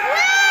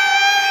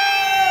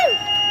 Woo!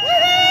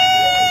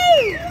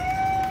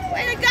 Woohoo!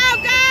 Way to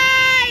go,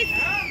 guys!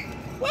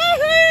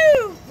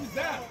 Woohoo! Who's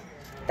that?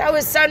 That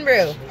was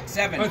Sunbrew.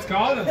 7. Let's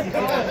call him.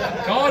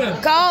 Call him.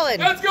 Colin.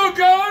 Let's go,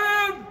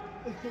 Colin!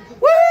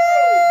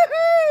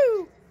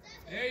 Woohoo!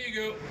 There you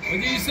go. What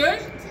did you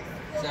say?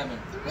 7.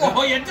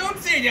 Oh, you don't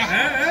say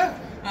that.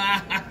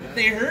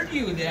 They heard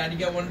you. They had to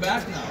get one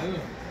back now.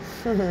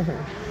 They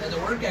had to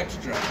work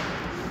extra.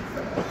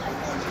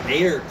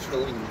 They are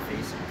killing the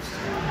faces.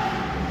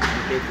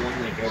 They've won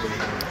like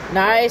everything.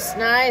 Nice,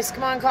 nice.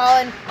 Come on,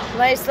 Colin.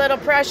 Nice little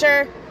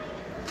pressure.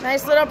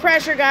 Nice little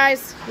pressure,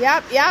 guys.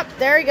 Yep, yep.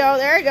 There you go.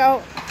 There you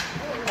go.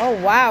 Oh,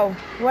 wow.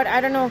 What? I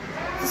don't know.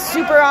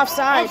 Super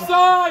offside.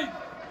 Offside!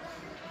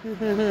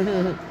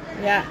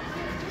 Yeah.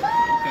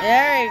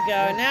 There you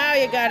go. Now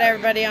you got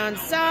everybody on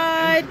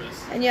side.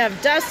 And you have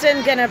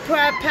Dustin going to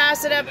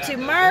pass it up to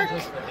Mark.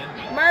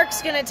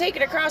 Mark's going to take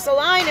it across the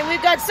line. And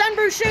we've got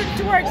Sunbrew shooting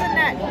towards the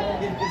net.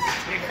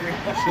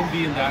 Should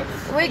be in that.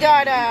 We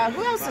got,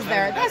 who else is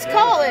there? That's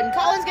Colin.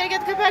 Colin's going to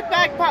get the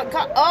back.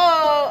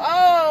 Oh.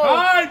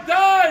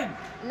 Time!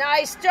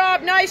 Nice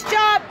job. Nice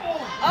job.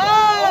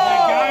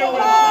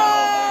 Oh.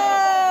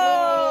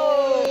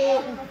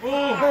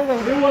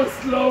 It was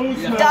slow.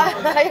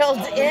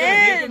 Dialed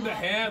in. The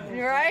hand.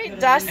 Right?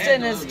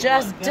 Dustin is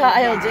just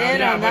dialed in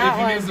Yeah, on but that if he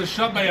one. misses the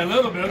shot by a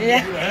little bit,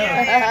 Yeah. the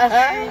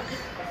hand.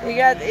 You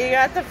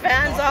got the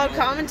fans all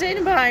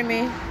commentating behind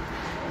me.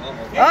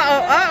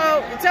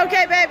 Uh-oh. It's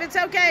okay, babe. It's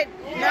okay.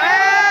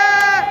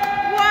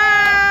 Ah!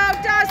 Wow,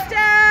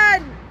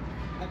 Dustin!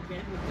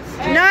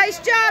 Nice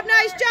job,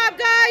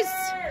 guys.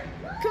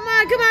 Come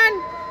on.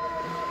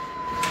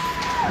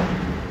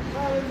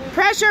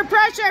 Pressure.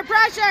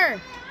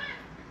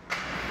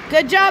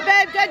 Good job,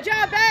 babe.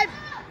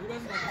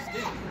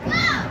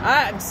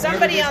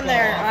 Somebody on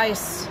their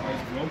ice.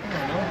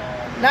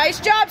 Nice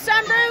job,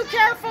 Sunbrew.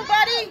 Careful,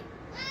 buddy.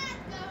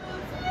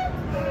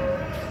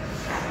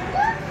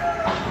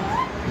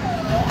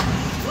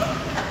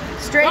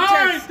 Straight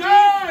to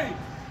Steve.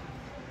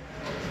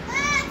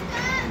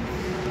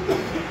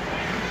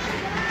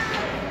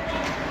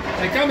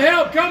 Hey, come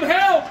help!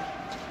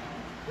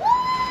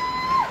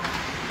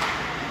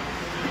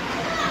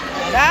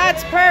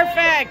 That's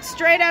perfect.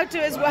 Straight out to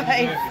his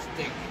wife.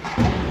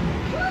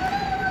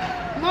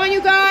 Come on,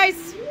 you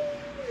guys.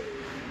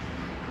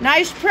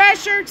 Nice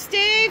pressure,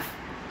 Steve.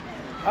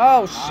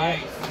 Oh, shit.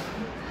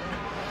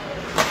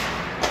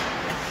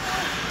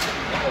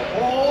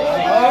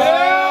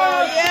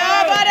 Oh,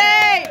 yeah,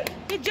 buddy.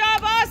 Good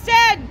job,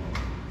 Austin.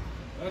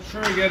 Not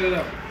sure you get it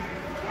up.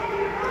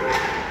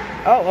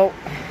 Oh.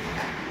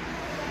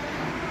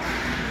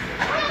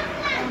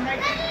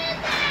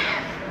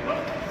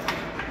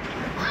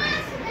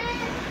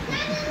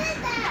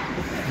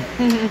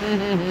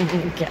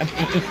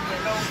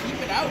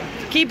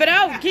 Keep it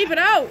out.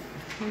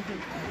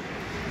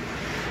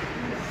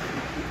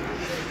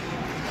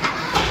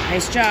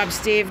 Nice job,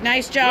 Steve.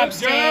 Nice job,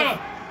 Steve.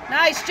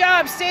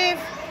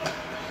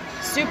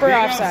 Super Big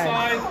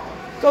offside.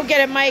 Go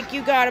get it, Mike.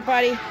 You got it,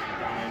 buddy.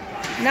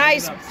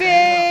 Nice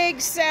big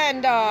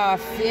send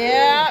off.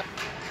 Yep.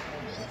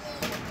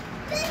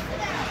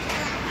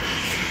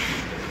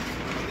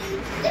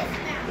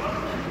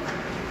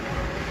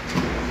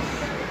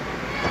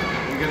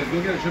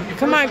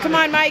 Come on,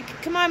 Mike.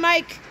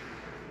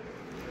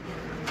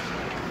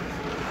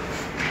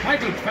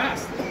 Mike looks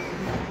fast.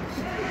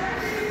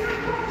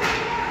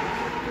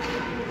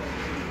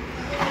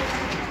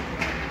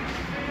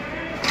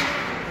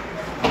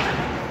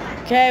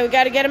 Okay, we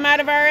got to get him out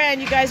of our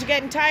end. You guys are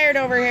getting tired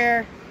over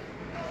here.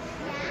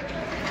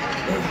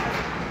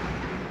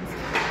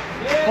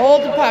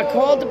 Hold the puck,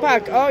 hold the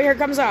puck. Oh, here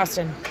comes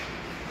Austin.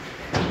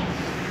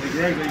 Hey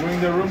Greg, are you going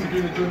in the room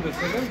between the 2 and the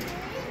 2nd?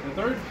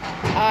 The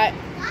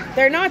 3rd?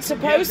 They're not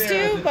supposed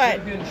to, but...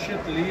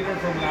 Championship leader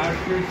from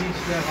last year, teach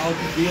them how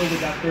to deal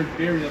with that 3rd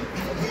period.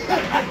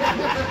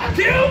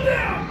 Kill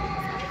them!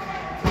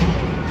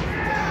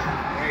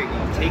 There you go.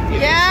 Take the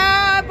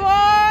Yeah,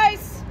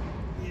 boys!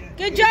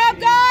 Good job,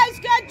 guys!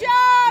 Good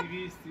job!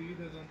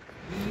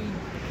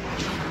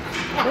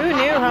 Who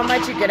knew how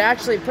much you could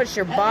actually push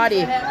your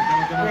body?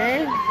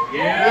 Okay?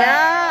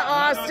 Yeah,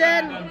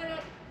 Austin.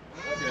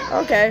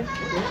 Okay.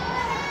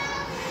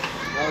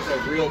 That was a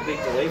real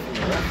big delay from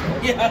the ref,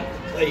 though. Yeah.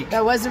 Like,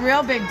 That was a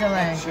real big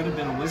delay. Should have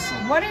been a whistle.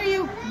 What are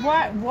you?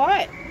 What?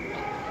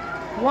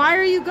 Why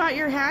are you got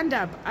your hand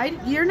up?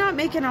 You're not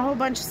making a whole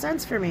bunch of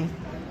sense for me.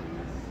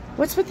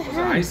 What's with the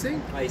hand?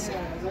 Icing? icing.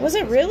 Was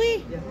it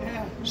really?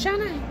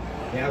 Shanna,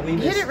 Yeah, we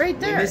hit it right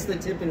there. We missed the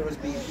tip and it was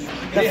BP.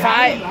 The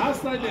five.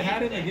 Last night they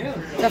had it again.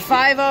 The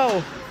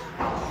 5-0.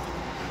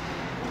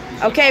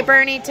 Okay,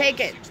 Bernie, take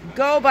it.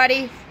 Go,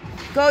 buddy.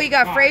 Go. You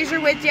got Fraser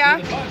with ya.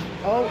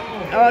 Oh,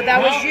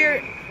 that was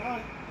your.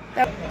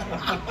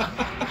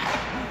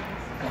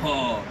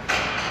 Oh.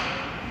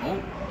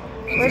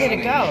 Where did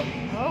it go?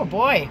 Oh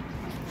boy.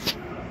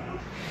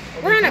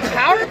 We're on a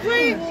power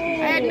play? I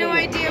had no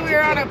idea we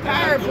were on a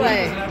power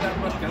play. Doesn't have that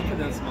much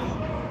confidence, man.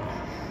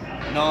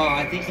 No,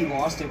 I think he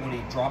lost it when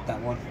he dropped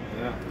that one.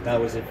 Yeah. That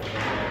was it.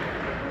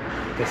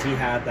 Because he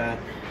had that.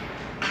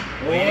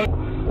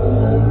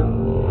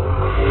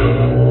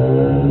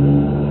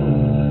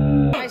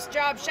 Nice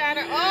job,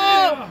 Shanna.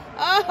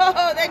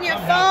 Oh, then you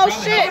fall.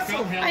 Shit.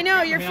 I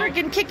know, you're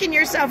freaking kicking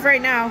yourself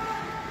right now.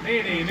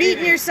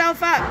 Beating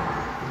yourself up.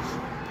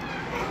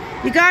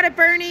 You got it,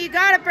 Bernie. You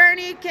got it,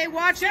 Bernie. Okay,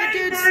 watch the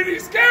dudes. Bernie,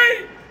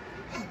 skate!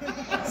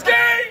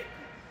 Skate!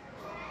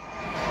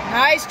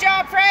 Nice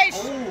job,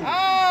 Fraser.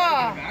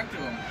 Oh. Back to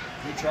him.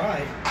 He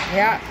tried.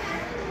 Yeah.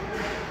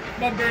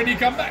 Come on, Bernie,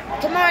 come back.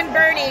 Come on,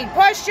 Bernie.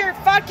 Push your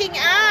fucking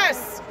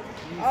ass.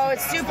 Oh,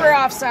 it's super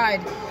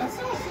offside.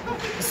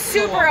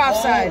 Super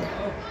offside. It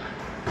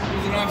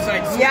was an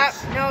offside switch. Yep.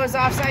 No, it was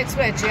offside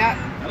switch. Yep.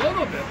 A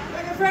little bit.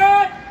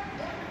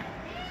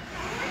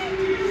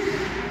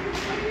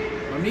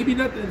 Or maybe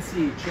not the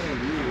CCRHL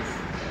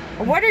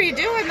rules. What are you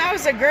doing? That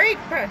was a great.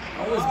 I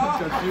always get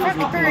confused Fuck,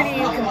 with Bernie,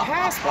 you can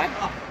pass. What?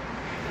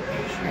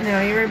 I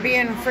know, you were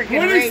being freaking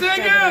 20 raped over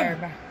seconds. there.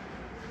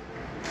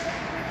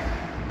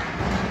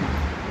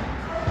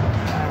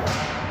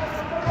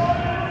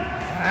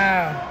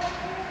 Wow.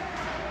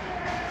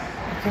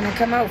 You're gonna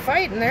come out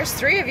fighting. There's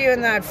 3 of you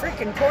in that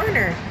freaking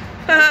corner.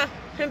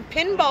 And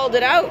pinballed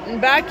it out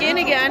and back in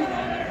again.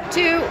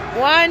 2,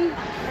 1.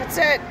 That's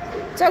it.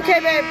 It's okay,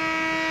 babe.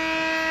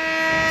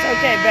 It's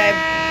okay, babe.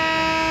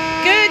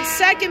 Good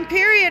second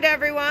period,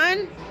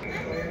 everyone.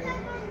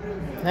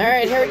 All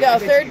right, here we go.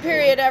 3rd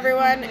period,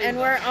 everyone, and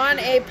we're on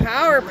a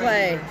power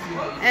play.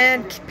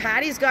 And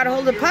Patty's got a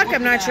hold of the puck.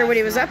 I'm not sure what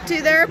he was up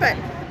to there, but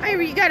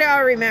you got to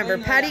all remember,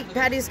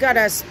 Patty's got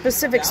a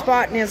specific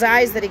spot in his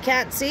eyes that he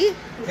can't see,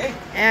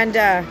 and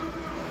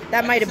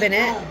that might have been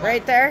it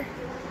right there.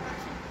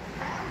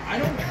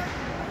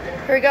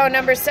 Here we go.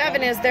 Number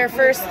 7 is their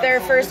first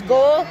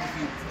goal.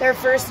 Their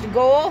first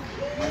goal.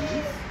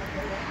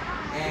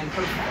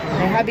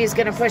 And hubby's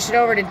gonna push it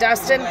over to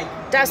Dustin.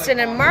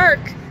 Dustin and Mark.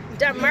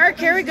 Mark,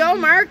 here we go,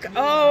 Mark.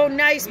 Oh,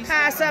 nice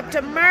pass up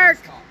to Mark.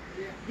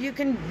 You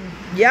can,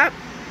 yep.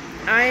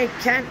 I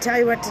can't tell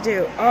you what to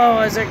do. Oh,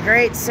 it was a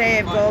great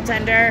save,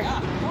 goaltender.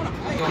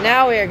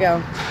 Now we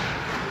go.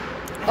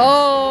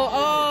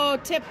 Oh,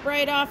 tip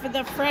right off of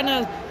the front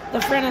of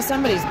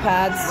somebody's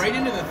pads. Right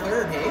into the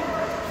 3rd, hey?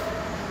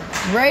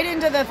 Right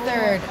into the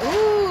 3rd.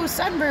 Ooh,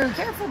 Sunbrew,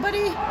 careful,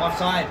 buddy.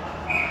 Offside.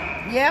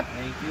 Yep.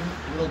 Thank you.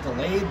 A little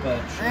delayed,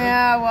 but sure.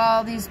 Yeah,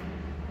 well,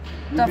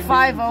 the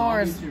 5-0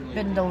 has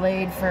been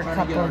delayed for a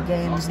couple of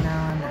games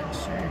now. I'm not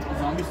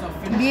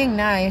sure. Being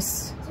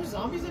nice.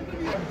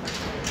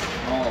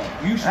 Oh,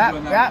 you should do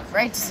that.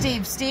 Right to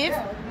Steve.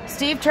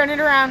 Steve, turn it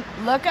around.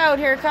 Look out,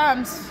 here it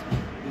comes.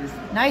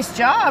 Nice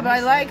job. I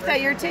like that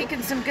you're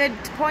taking some good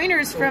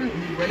pointers from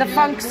the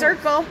Funk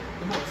Circle.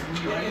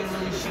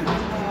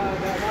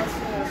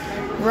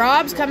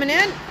 Rob's coming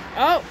in.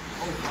 Oh,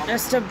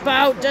 just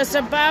about.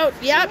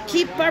 Yep,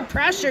 keep our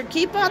pressure.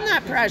 Keep on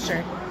that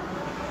pressure.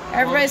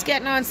 Everybody's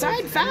getting on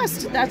side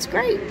fast. That's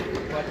great.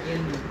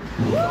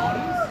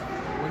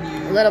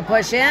 A little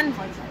push in.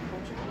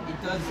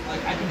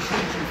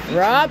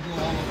 Rob.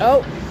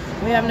 Oh,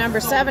 we have number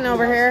 7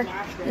 over here.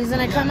 He's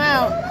going to come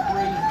out.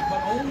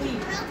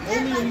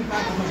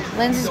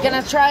 Lindsay's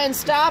going to try and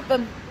stop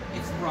him.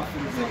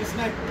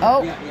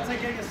 Oh.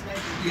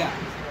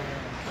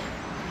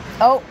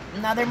 Oh,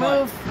 another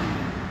move.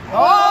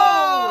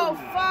 Oh,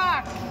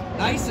 fuck.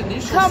 Nice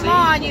initial Come save.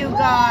 on, you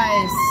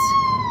guys.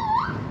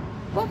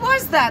 What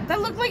was that? That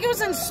looked like it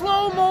was in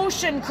slow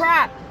motion.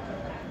 Crap.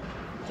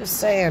 Just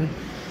saying.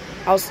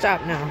 I'll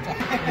stop now.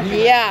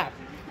 Yeah.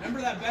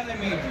 Remember that bet I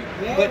made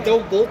you? Yeah. But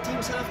don't both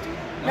teams have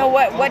to? No,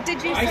 what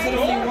did you I said say?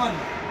 only one.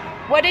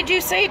 What did you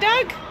say,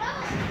 Doug?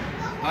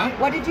 Huh?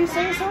 What did you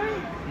say, sorry?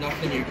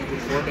 Nothing. You're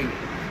recording.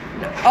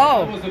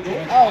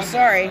 Oh,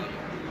 sorry.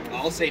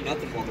 I'll say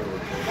nothing while they're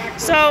recording.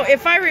 So,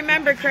 if I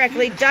remember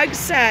correctly, Doug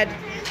said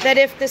that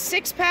if the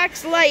Six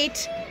Packs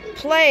Light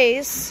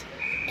plays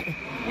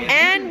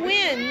and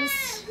wins,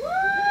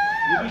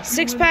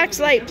 Six Packs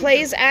Light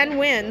plays and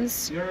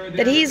wins,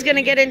 that he's going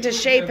to get into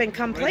shape and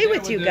come play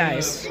with you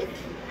guys.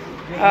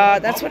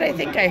 That's what I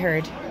think I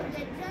heard.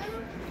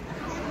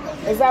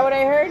 Is that what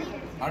I heard?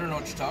 I don't know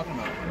what you're talking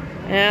about.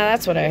 Yeah,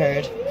 that's what I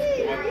heard.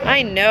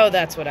 I know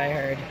that's what I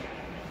heard.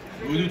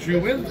 Voodoo Tree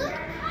wins.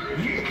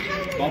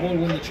 Bubble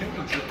won the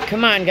championship.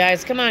 Come on,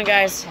 guys. Come on,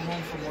 guys. I come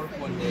home from work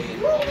one day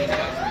and all these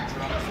guys were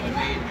drunk, so I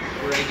made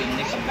Greg and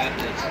Nick a bet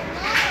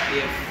that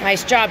if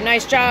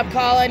Nice job,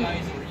 Colin.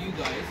 guys or you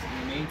guys,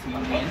 your main team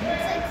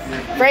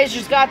win,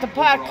 Fraser's got the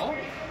puck. overall,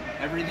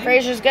 everything,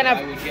 Fraser's gonna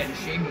I would get in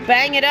shape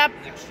Bang it up.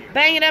 next year.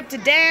 Bang it up to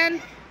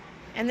Dan.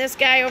 And this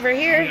guy over We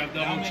here, have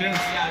double chance.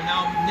 Yeah,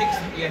 now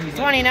Nick's, he's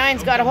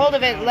 29's got a hold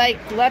of it. Like,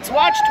 let's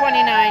watch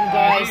 29,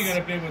 I think you guys.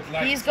 gotta play with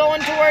Lex. He's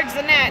going towards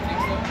the net.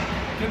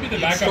 Could be the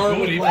backup start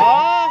with goalie. Lex.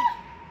 Oh,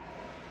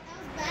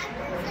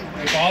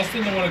 If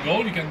Austin don't want to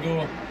go, you can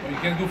go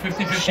 50-50 with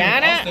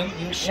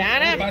Austin.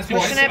 Shanna, you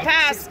pushing it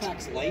past.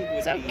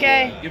 It's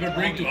okay. Give a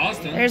break to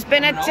Austin. There's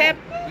been a tip.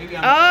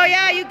 Oh,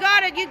 yeah, you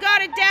got it,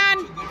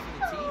 Dan.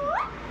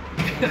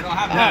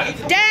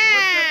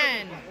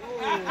 Dan!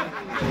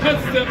 Good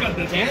step at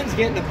the Dan's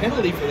getting a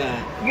penalty for that.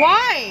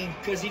 Why?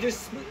 Because he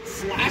just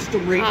slashed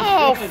him right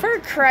Oh, in front. for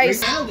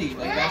Christ. penalty,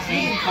 like that's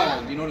being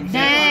called, you know what I'm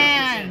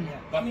saying? Dan!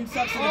 I mean,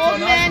 sucks that it's Old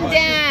on us, man but-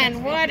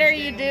 Dan, what are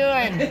you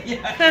doing?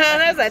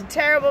 That's a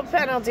terrible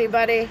penalty,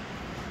 buddy.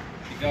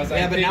 Because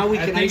Yeah, but now we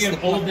can ice if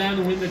the Old puck.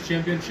 Dan win the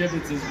championship,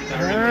 it's his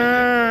retirement.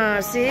 Ah,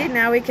 see,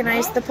 now we can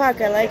ice the puck.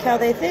 I like how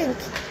they think.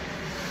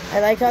 I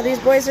like how these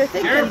boys are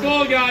thinking.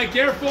 Careful, guy,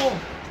 careful.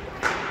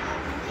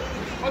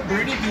 What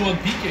Bernie do on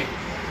PK?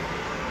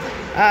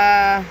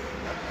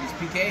 He's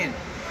PKing.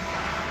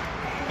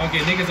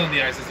 Okay, Nick is on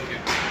the ice, it's okay.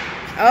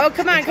 Oh,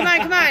 come on, come on,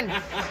 come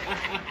on.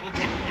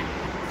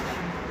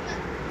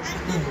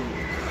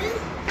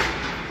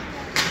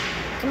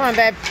 Come on,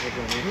 babe.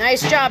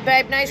 Nice job,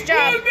 babe. Nice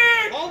job.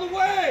 All the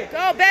way!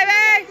 Go,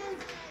 baby.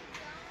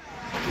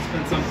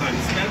 Spend some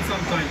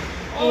time,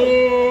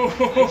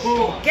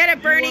 Oh! Get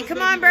it, Bernie.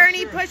 Come on,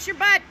 Bernie. Push your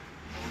butt.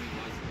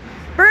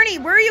 Bernie,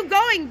 where are you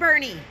going,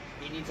 Bernie?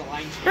 He needs a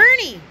line change.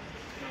 Bernie.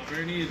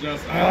 Bernie is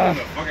just, I don't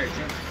know, fuck, I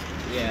can't.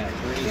 Yeah,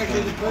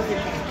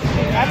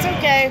 That's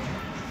okay.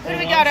 What do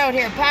we got out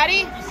here?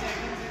 Patty?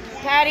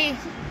 Patty,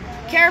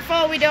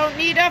 careful. We don't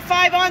need a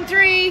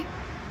 5-on-3.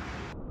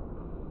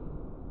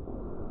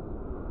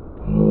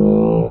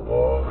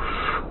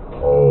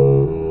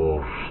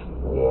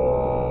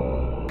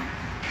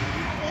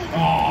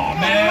 Oh,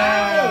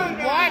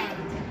 man! What?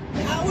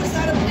 How was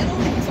that a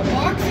penalty? It's a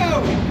box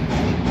out.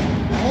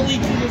 Only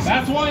to the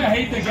That's why I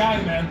hate the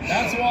guy, man.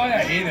 That's why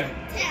I hate him.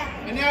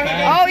 and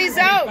now Oh, he's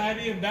out.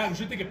 Patty and Dan, we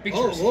should take a picture.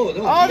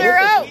 Oh, they're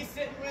out.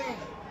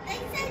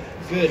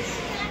 Good.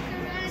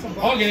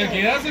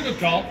 Okay, that's a good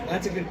call.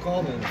 That's a good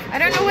call, man. I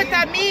don't know what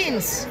that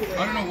means.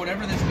 I don't know,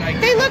 whatever this guy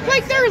They look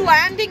like they're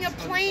landing a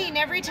plane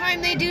every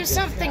time they do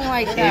something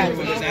like that.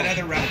 What is that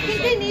other I ref?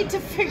 think they need to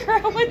figure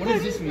out what What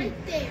does the this mean?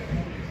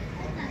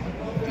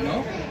 You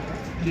know?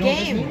 You know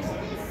game. what this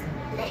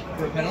means?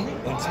 For a penalty?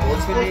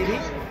 Unsportsman, maybe?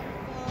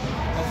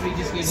 That's what he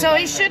just gave So the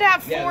he guy. should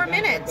have 4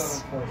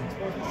 minutes.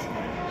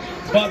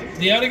 But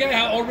the other guy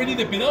had already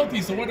the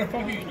penalty, so what the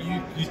fuck you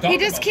talking He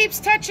just about? keeps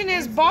touching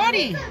his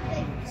body.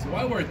 So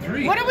why we're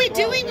 3? What are we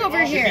doing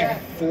over here?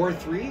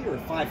 4-3 or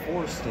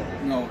 5-4 still?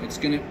 No, it's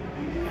gonna.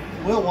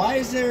 Well, why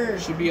is there...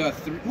 Should be a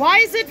 3. Why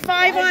is it 5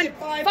 Why is on it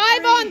 5-3?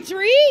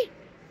 5-on-3?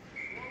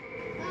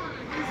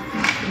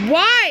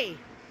 Why?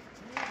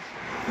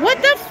 What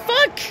the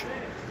fuck?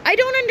 I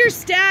don't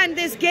understand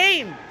this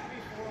game.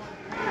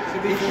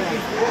 Should be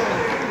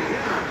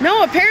 4-on-4.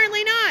 No,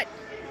 apparently not.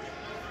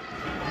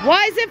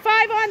 Why is it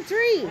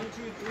 5-on-3? 1, 2,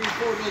 3,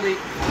 4, go, Nate.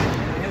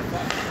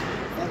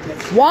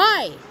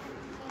 Why?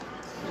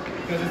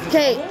 Because it's a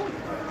Okay. double?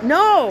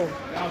 No.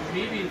 Yeah,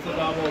 maybe it's a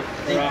double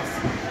for us.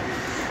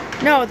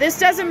 No, this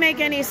doesn't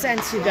make any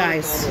sense, you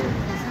guys.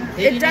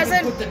 It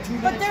doesn't. Put the 2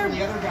 But minutes for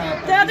the other guy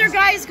up the there. other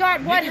guy's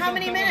got what? How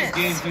many minutes?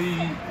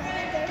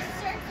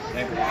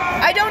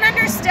 I don't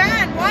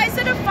understand. Why is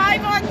it a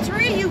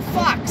 5-on-3, you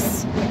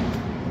fucks?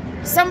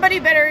 Somebody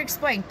better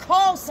explain.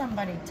 Call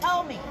somebody.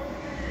 Tell me.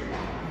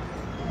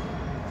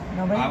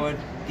 Nobody? I would,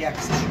 yeah,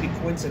 because it should be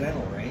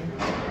coincidental, right?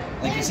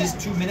 Like, is this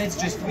 2 minutes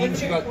just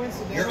means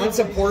you're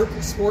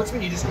unsupported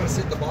sportsman, you just want to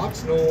sit in the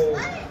box, no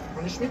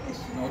punishment?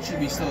 No, it should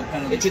be still a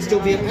penalty. It should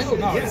still be a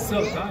penalty, No, yeah. it's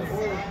still time.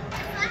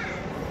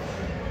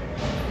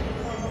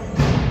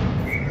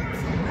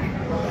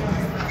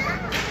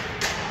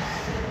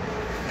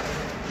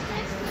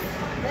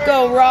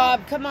 Go,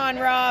 Rob. Come on,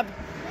 Rob.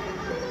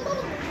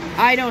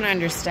 I don't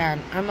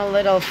understand. I'm a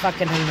little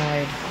fucking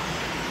annoyed.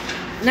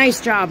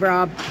 Nice job,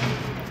 Rob.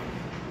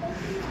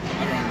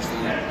 I don't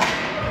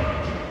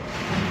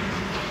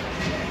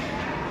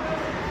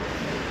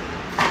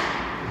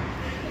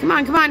Come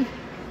on, come on.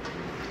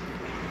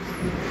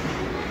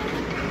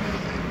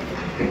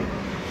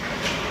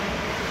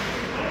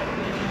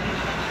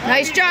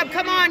 Nice job.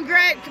 Come on,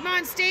 Greg. Come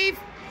on, Steve.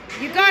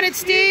 You got it,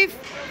 Steve.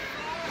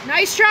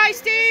 Nice try,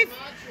 Steve.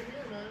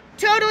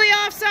 Totally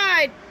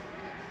offside.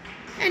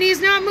 And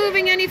he's not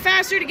moving any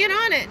faster to get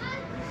on it.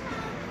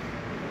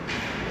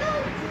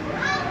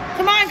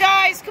 Come on,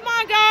 guys. Come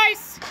on,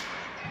 guys.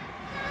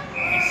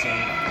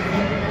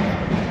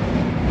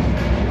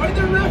 Why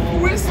the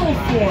ref whistle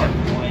for?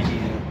 No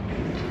idea.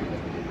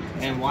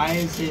 And why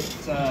is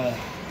it,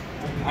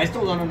 I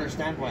still don't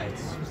understand why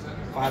it's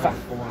 5 on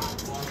 4.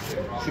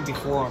 Should be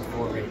 4 on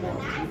 4 right now.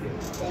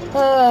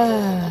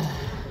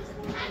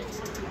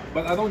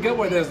 But I don't get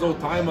why there's no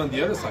time on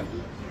the other side.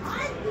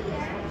 I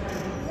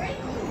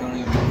don't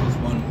even know this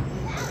one.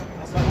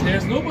 But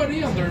there's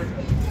nobody under.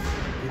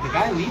 Did the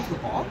guy leave the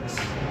box?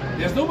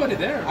 There's nobody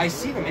there. I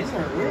see him in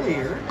there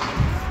earlier.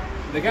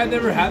 The guy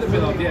never had a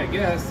penalty, I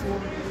guess.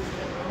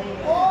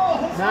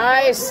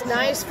 Nice.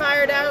 Nice.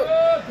 Fired out.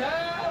 Oh,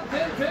 down,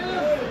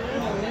 10-10.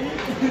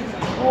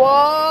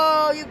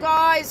 Whoa, you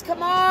guys.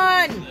 Come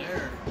on.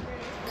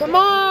 Come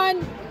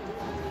on.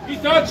 He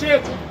touched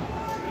it.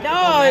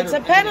 No, it's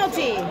a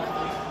penalty.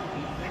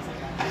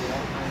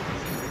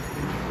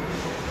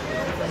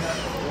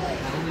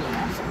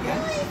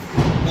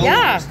 No,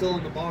 Yeah. we're still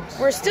in the box.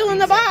 We're still in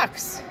the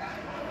box.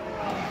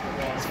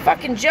 It's a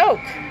fucking joke.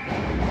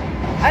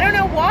 I don't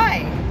know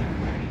why.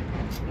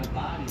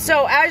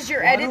 So as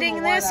you're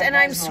editing this and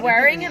I'm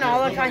swearing and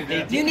all the kind,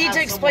 you need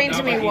to explain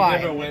to me He never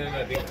why. went in,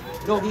 I think.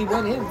 No, he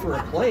went in for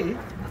a play.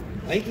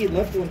 I think he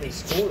left when they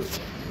scored.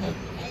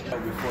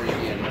 Before you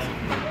get it.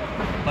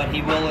 But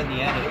he will in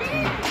the edit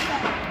too.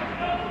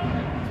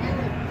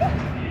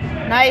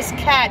 Nice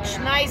catch,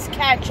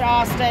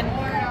 Austin.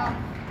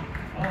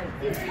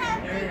 This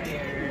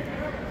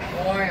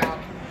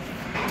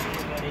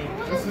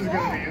is going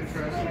to be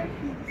interesting.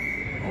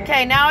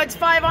 Okay, now it's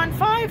 5 on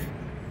 5.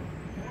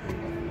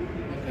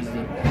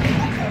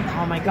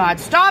 Oh my God,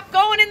 stop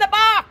going in the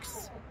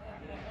box.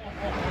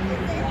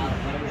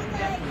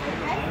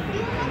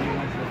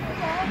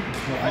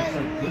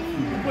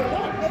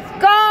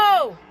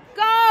 Go,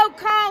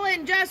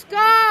 Colin, just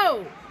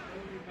go.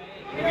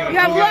 You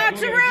have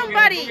lots of room,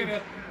 buddy.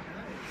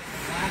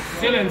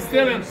 Still in.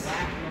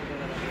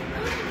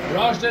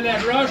 Rush the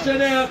net.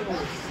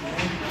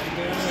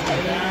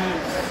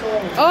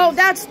 Oh,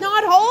 that's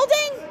not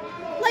holding?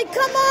 Like,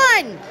 come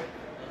on.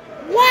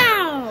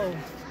 Wow.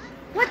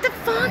 What the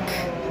fuck?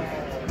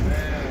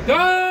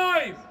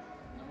 Dive!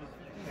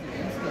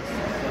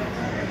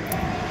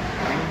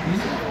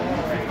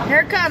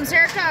 Here it comes.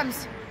 It's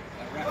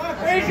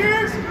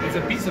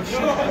a piece of shit.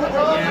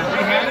 Yeah,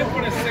 we had it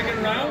for the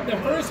second round. The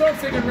first or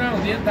second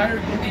round, the entire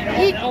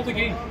all the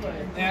game.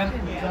 And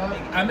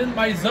I'm in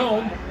my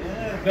zone.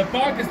 The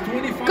puck is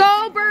 25.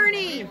 Go,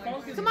 Bernie.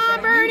 Come on,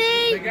 The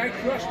Bernie. guy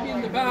crushed me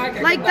in the back.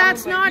 I Like, got down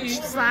that's with my not knee.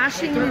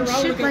 slashing Turn and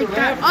around, shit look at like the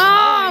that. ref.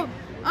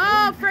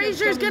 Oh,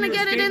 Fraser's gonna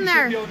get it in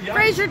there.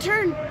 Fraser,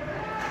 turn around,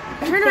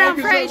 Fuck is that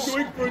Fraser.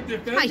 doing for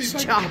defense? Nice He's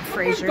like, job, what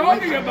Fraser. are you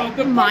talking about? The puck is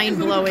in the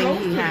Mind-blowing goal he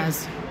thing.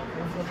 has.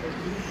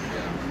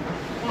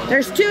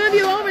 There's 2 of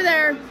you over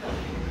there.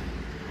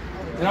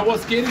 And I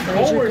was getting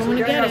Fraser's forward. going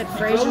to get it.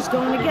 Fraser's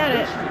going to get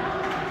it.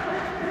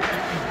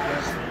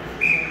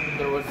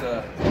 There was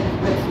a.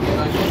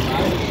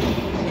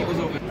 He was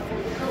over.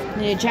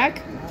 Need you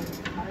check?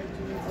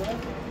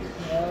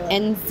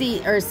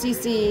 NC or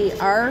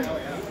CCR.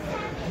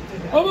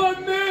 Come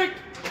on, Nick!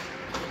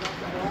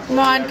 Come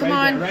on, come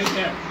on. Right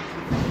there.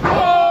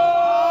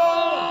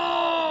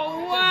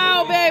 Oh,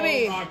 wow,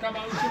 baby. Oh, come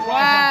on, we should watch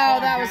Wow,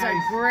 puck, that was a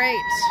guys. great.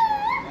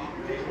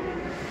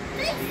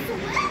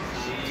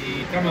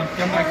 Come on,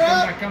 come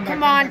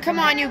back. Come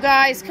on, you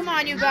guys. Come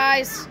on, you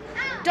guys.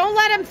 Don't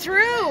let him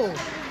through.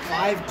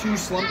 5-2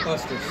 slump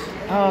busters.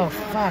 Oh,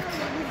 fuck.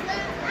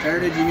 Tara,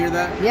 did you hear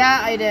that?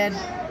 Yeah, I did.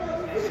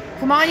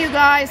 Come on, you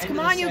guys. Come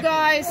on, you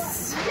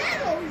guys.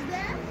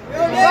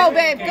 Go,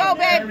 babe. Go,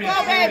 babe.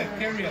 Go, babe.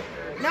 Carry it.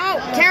 No,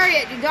 carry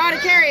it. You gotta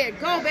carry it.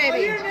 Go,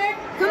 baby.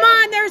 Come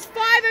on, there's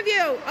 5 of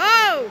you.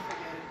 Oh.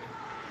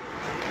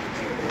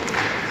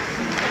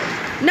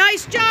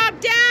 Nice job,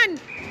 Dan.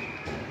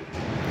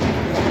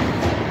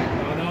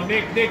 No,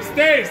 Nick,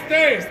 stay.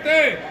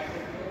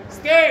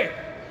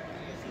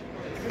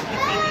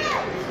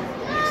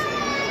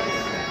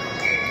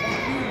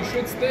 You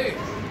should stay.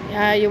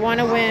 Yeah, you want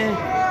to win.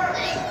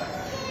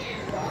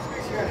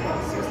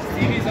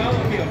 Stevie's out.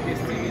 Okay,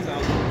 Stevie's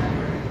out.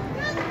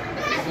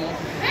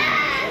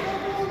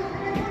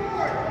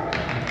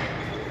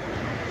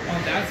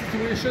 On that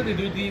situation, they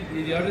do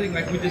the other thing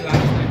like we did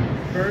last time.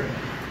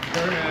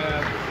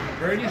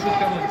 Bernie should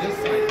come on this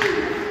side.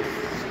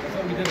 That's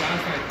what we did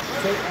last time.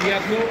 So we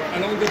have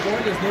along the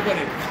board, there's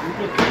nobody. We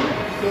put 2.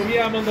 So me,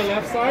 I'm on the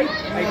left side.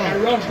 I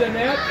rush the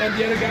net, and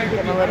the other guy goes.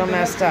 I'm a little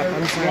messed up.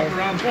 I'm sorry.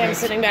 Okay, I'm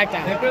sitting back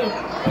down.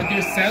 What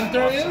your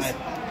center is,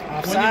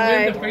 Offside.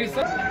 when you win the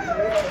face-up,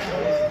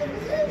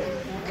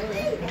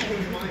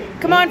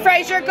 Come on,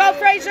 Fraser. Go,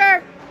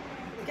 Fraser.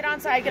 Get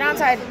onside.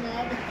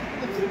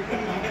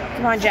 Come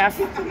Come on, Jeff.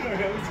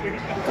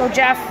 Go,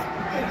 Jeff.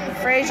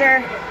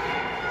 Fraser.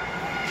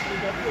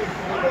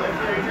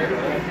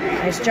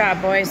 Nice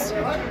job, boys.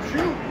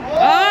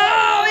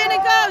 Oh, in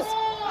it goes.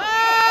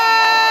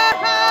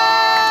 Oh!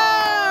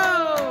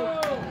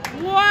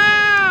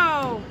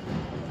 Wow.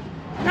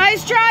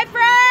 Nice try,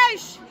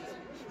 Fresh.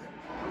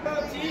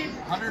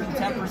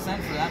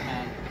 110% for that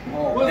man.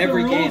 What's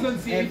Every the game.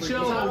 rules in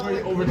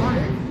CHL over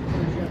time?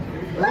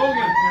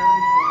 Rogan.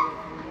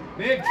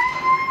 Biggs.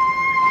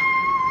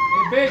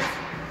 Hey, Biggs.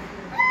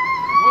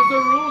 What's the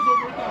rules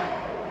over time?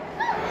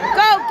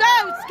 Go, go,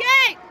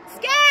 skate,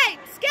 skate,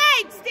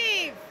 skate,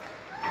 Steve.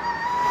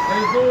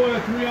 They go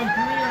 3-on-3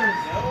 or?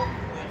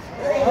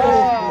 Oh.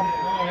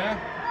 Oh, yeah?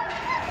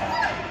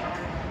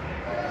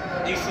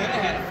 They should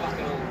have had a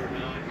fucking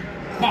overtime.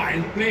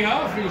 Fine,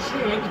 playoff, you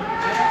should.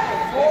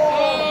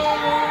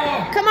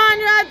 Oh! Come on,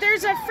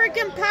 there's a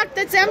freaking puck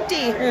that's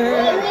empty.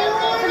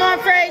 Come on,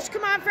 Fresh,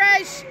 come on,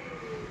 Fresh.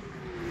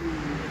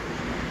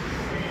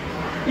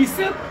 He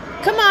said,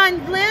 come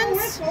on,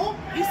 Linz.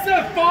 he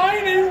said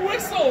fine and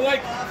whistle,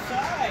 like.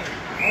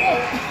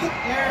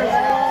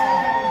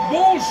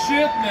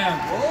 Bullshit, man.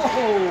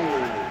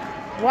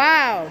 Whoa.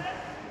 Wow.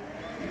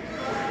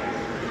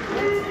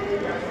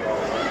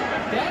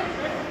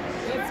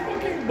 That's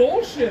fucking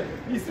bullshit.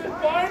 He said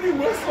fine and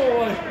whistle,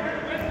 like.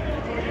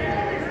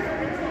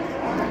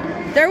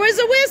 There was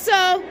a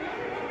whistle.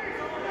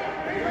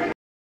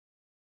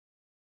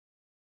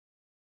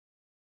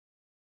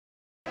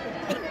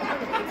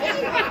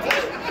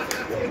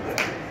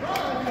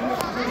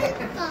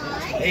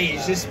 Hey,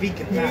 he's just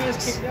speaking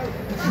fast.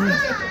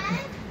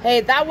 Hey,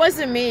 that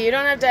wasn't me. You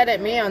don't have to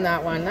edit me on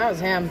that one. That was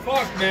him.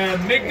 Fuck,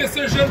 man. Make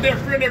decision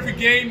different every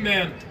game,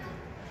 man.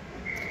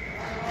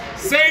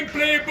 Same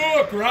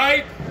playbook,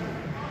 right?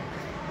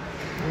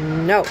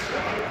 No.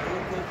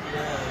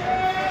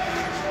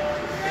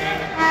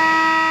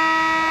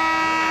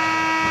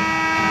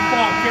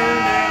 Fucker,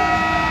 man.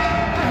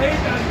 I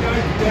hate that guy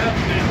to death,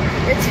 man.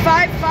 It's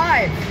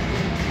 5-5.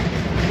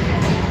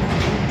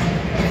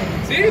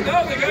 See,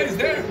 now the guy's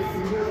there.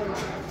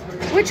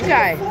 Which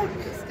guy?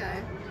 This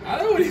guy. I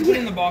don't know what he's been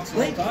in the box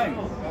the whole time.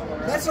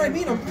 That's what I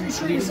mean. I'm pretty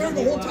sure he was there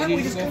the whole time.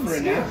 We just go couldn't for a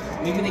see him.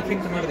 nap. Maybe they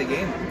kicked him out of the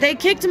game. They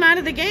kicked him out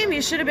of the game.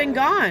 He should have been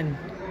gone.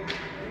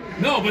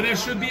 No, but there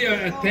should be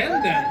a 10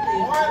 then.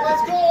 All right,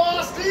 let's go,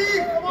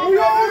 Austin. Come on,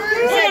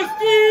 Is guys.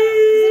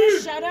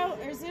 it a shutout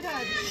or is it a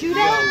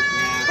shootout?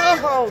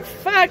 Oh,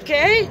 fuck,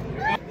 eh?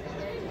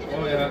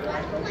 Oh, yeah.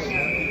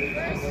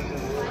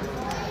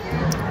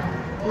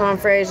 Come on,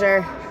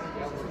 Fraser.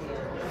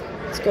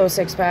 Let's go,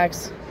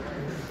 6-packs.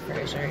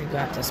 Fraser, you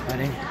got this,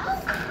 buddy.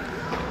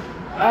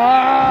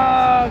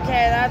 Oh,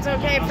 okay. That's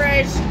okay,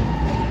 Fraser.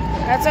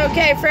 That's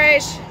okay,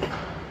 Fraser.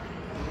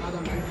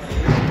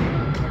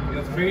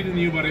 That's great in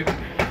you, buddy.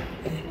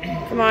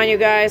 Come on, you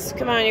guys.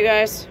 Come on, you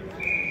guys.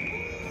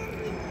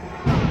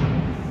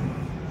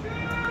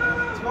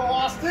 Let's go,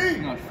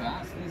 Austin. Not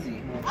fast, is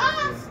he?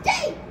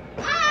 Hey!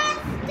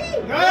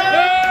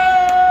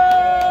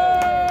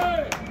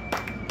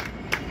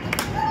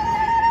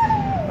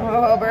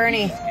 Oh,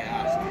 Bernie.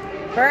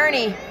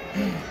 Bernie.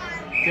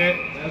 Okay,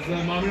 that's the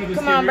moment of the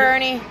Come on,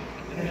 Bernie.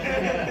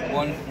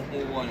 One.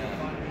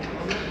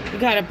 You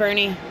got it,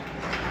 Bernie.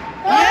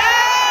 Yeah!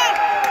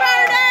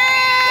 Bernie!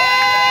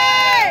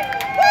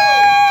 Woo!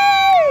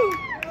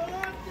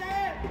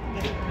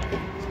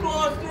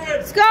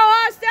 Let's go,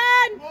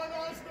 Austin! Come on,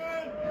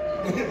 Austin.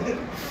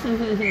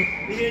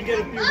 We didn't get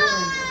a few more.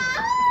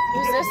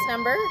 Who's this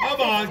number?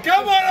 Come on,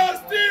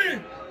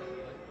 Austin!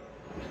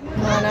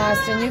 Come on,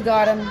 Austin. You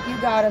got him. You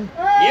got him.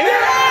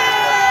 Yeah!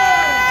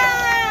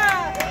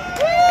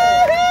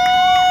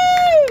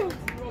 Woo-hoo!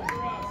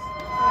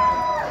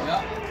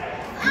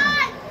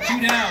 Two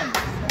down.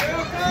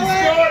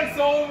 It's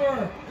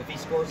over! If he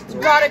scores, it's You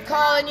over. got it,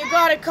 Colin. You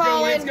got it, Let's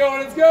Colin. go,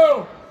 let's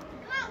go!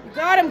 You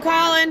got him,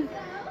 Colin.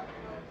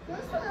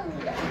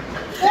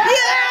 Yeah!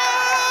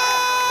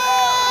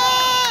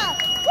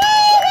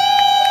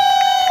 Woo-hoo!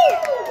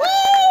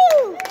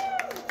 Woo!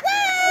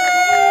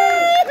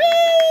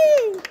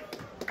 Woo-hoo!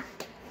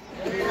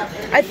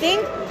 I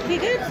think we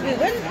did. We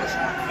win.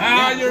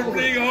 Ah, you're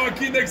playing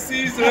hockey next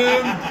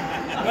season!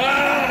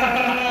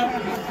 Ah!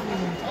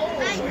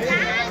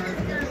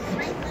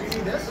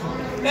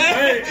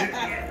 Hey,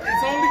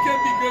 it's only can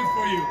be good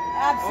for you.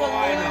 Absolutely.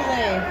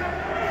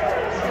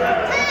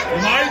 You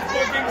might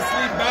fucking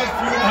sleep bad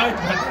through the night,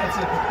 but that's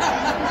it.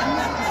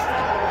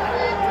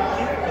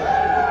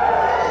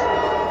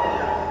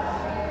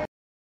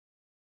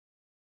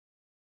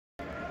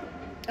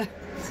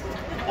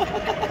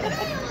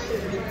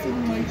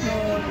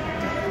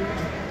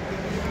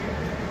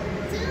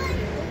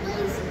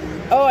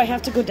 Oh, I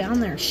have to go down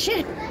there.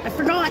 Shit, I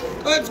forgot.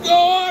 Let's go,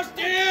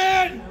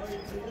 Austin!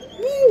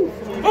 Woo!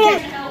 Oh.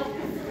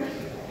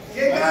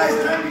 Okay, guys,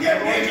 time to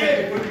get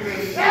naked.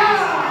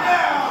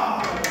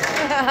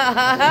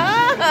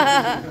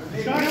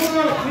 We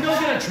don't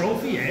get a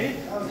trophy, eh?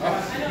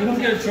 You don't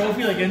get a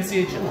trophy like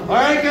NCHL. All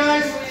right,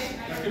 guys.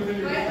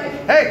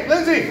 Hey,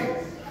 Lindsay.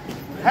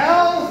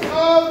 Hell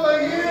of a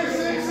year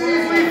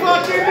 60s, we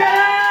fucking did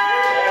it!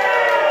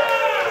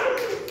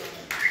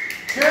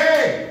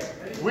 Okay,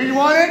 we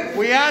won it.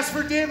 We asked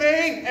for Div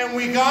A, and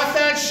we got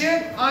that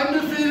shit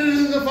undefeated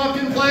in the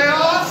fucking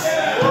playoffs.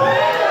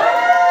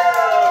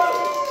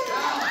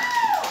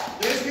 Now,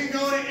 this can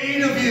go to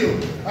 8 of you.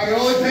 I can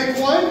only pick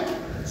one,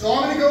 so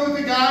I'm going to go with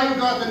the guy who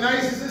got the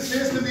nicest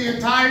assist of the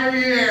entire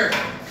year.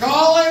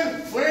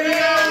 Colin, way to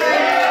go,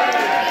 man!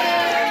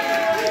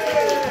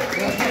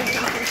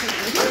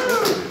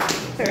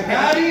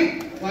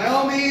 Patty, by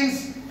all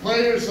means,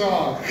 play your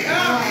song.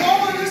 Yeah,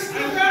 Colin, this is the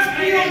best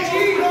BLG.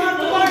 You don't have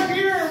to like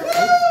here.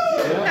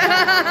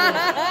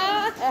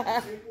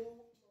 Woo!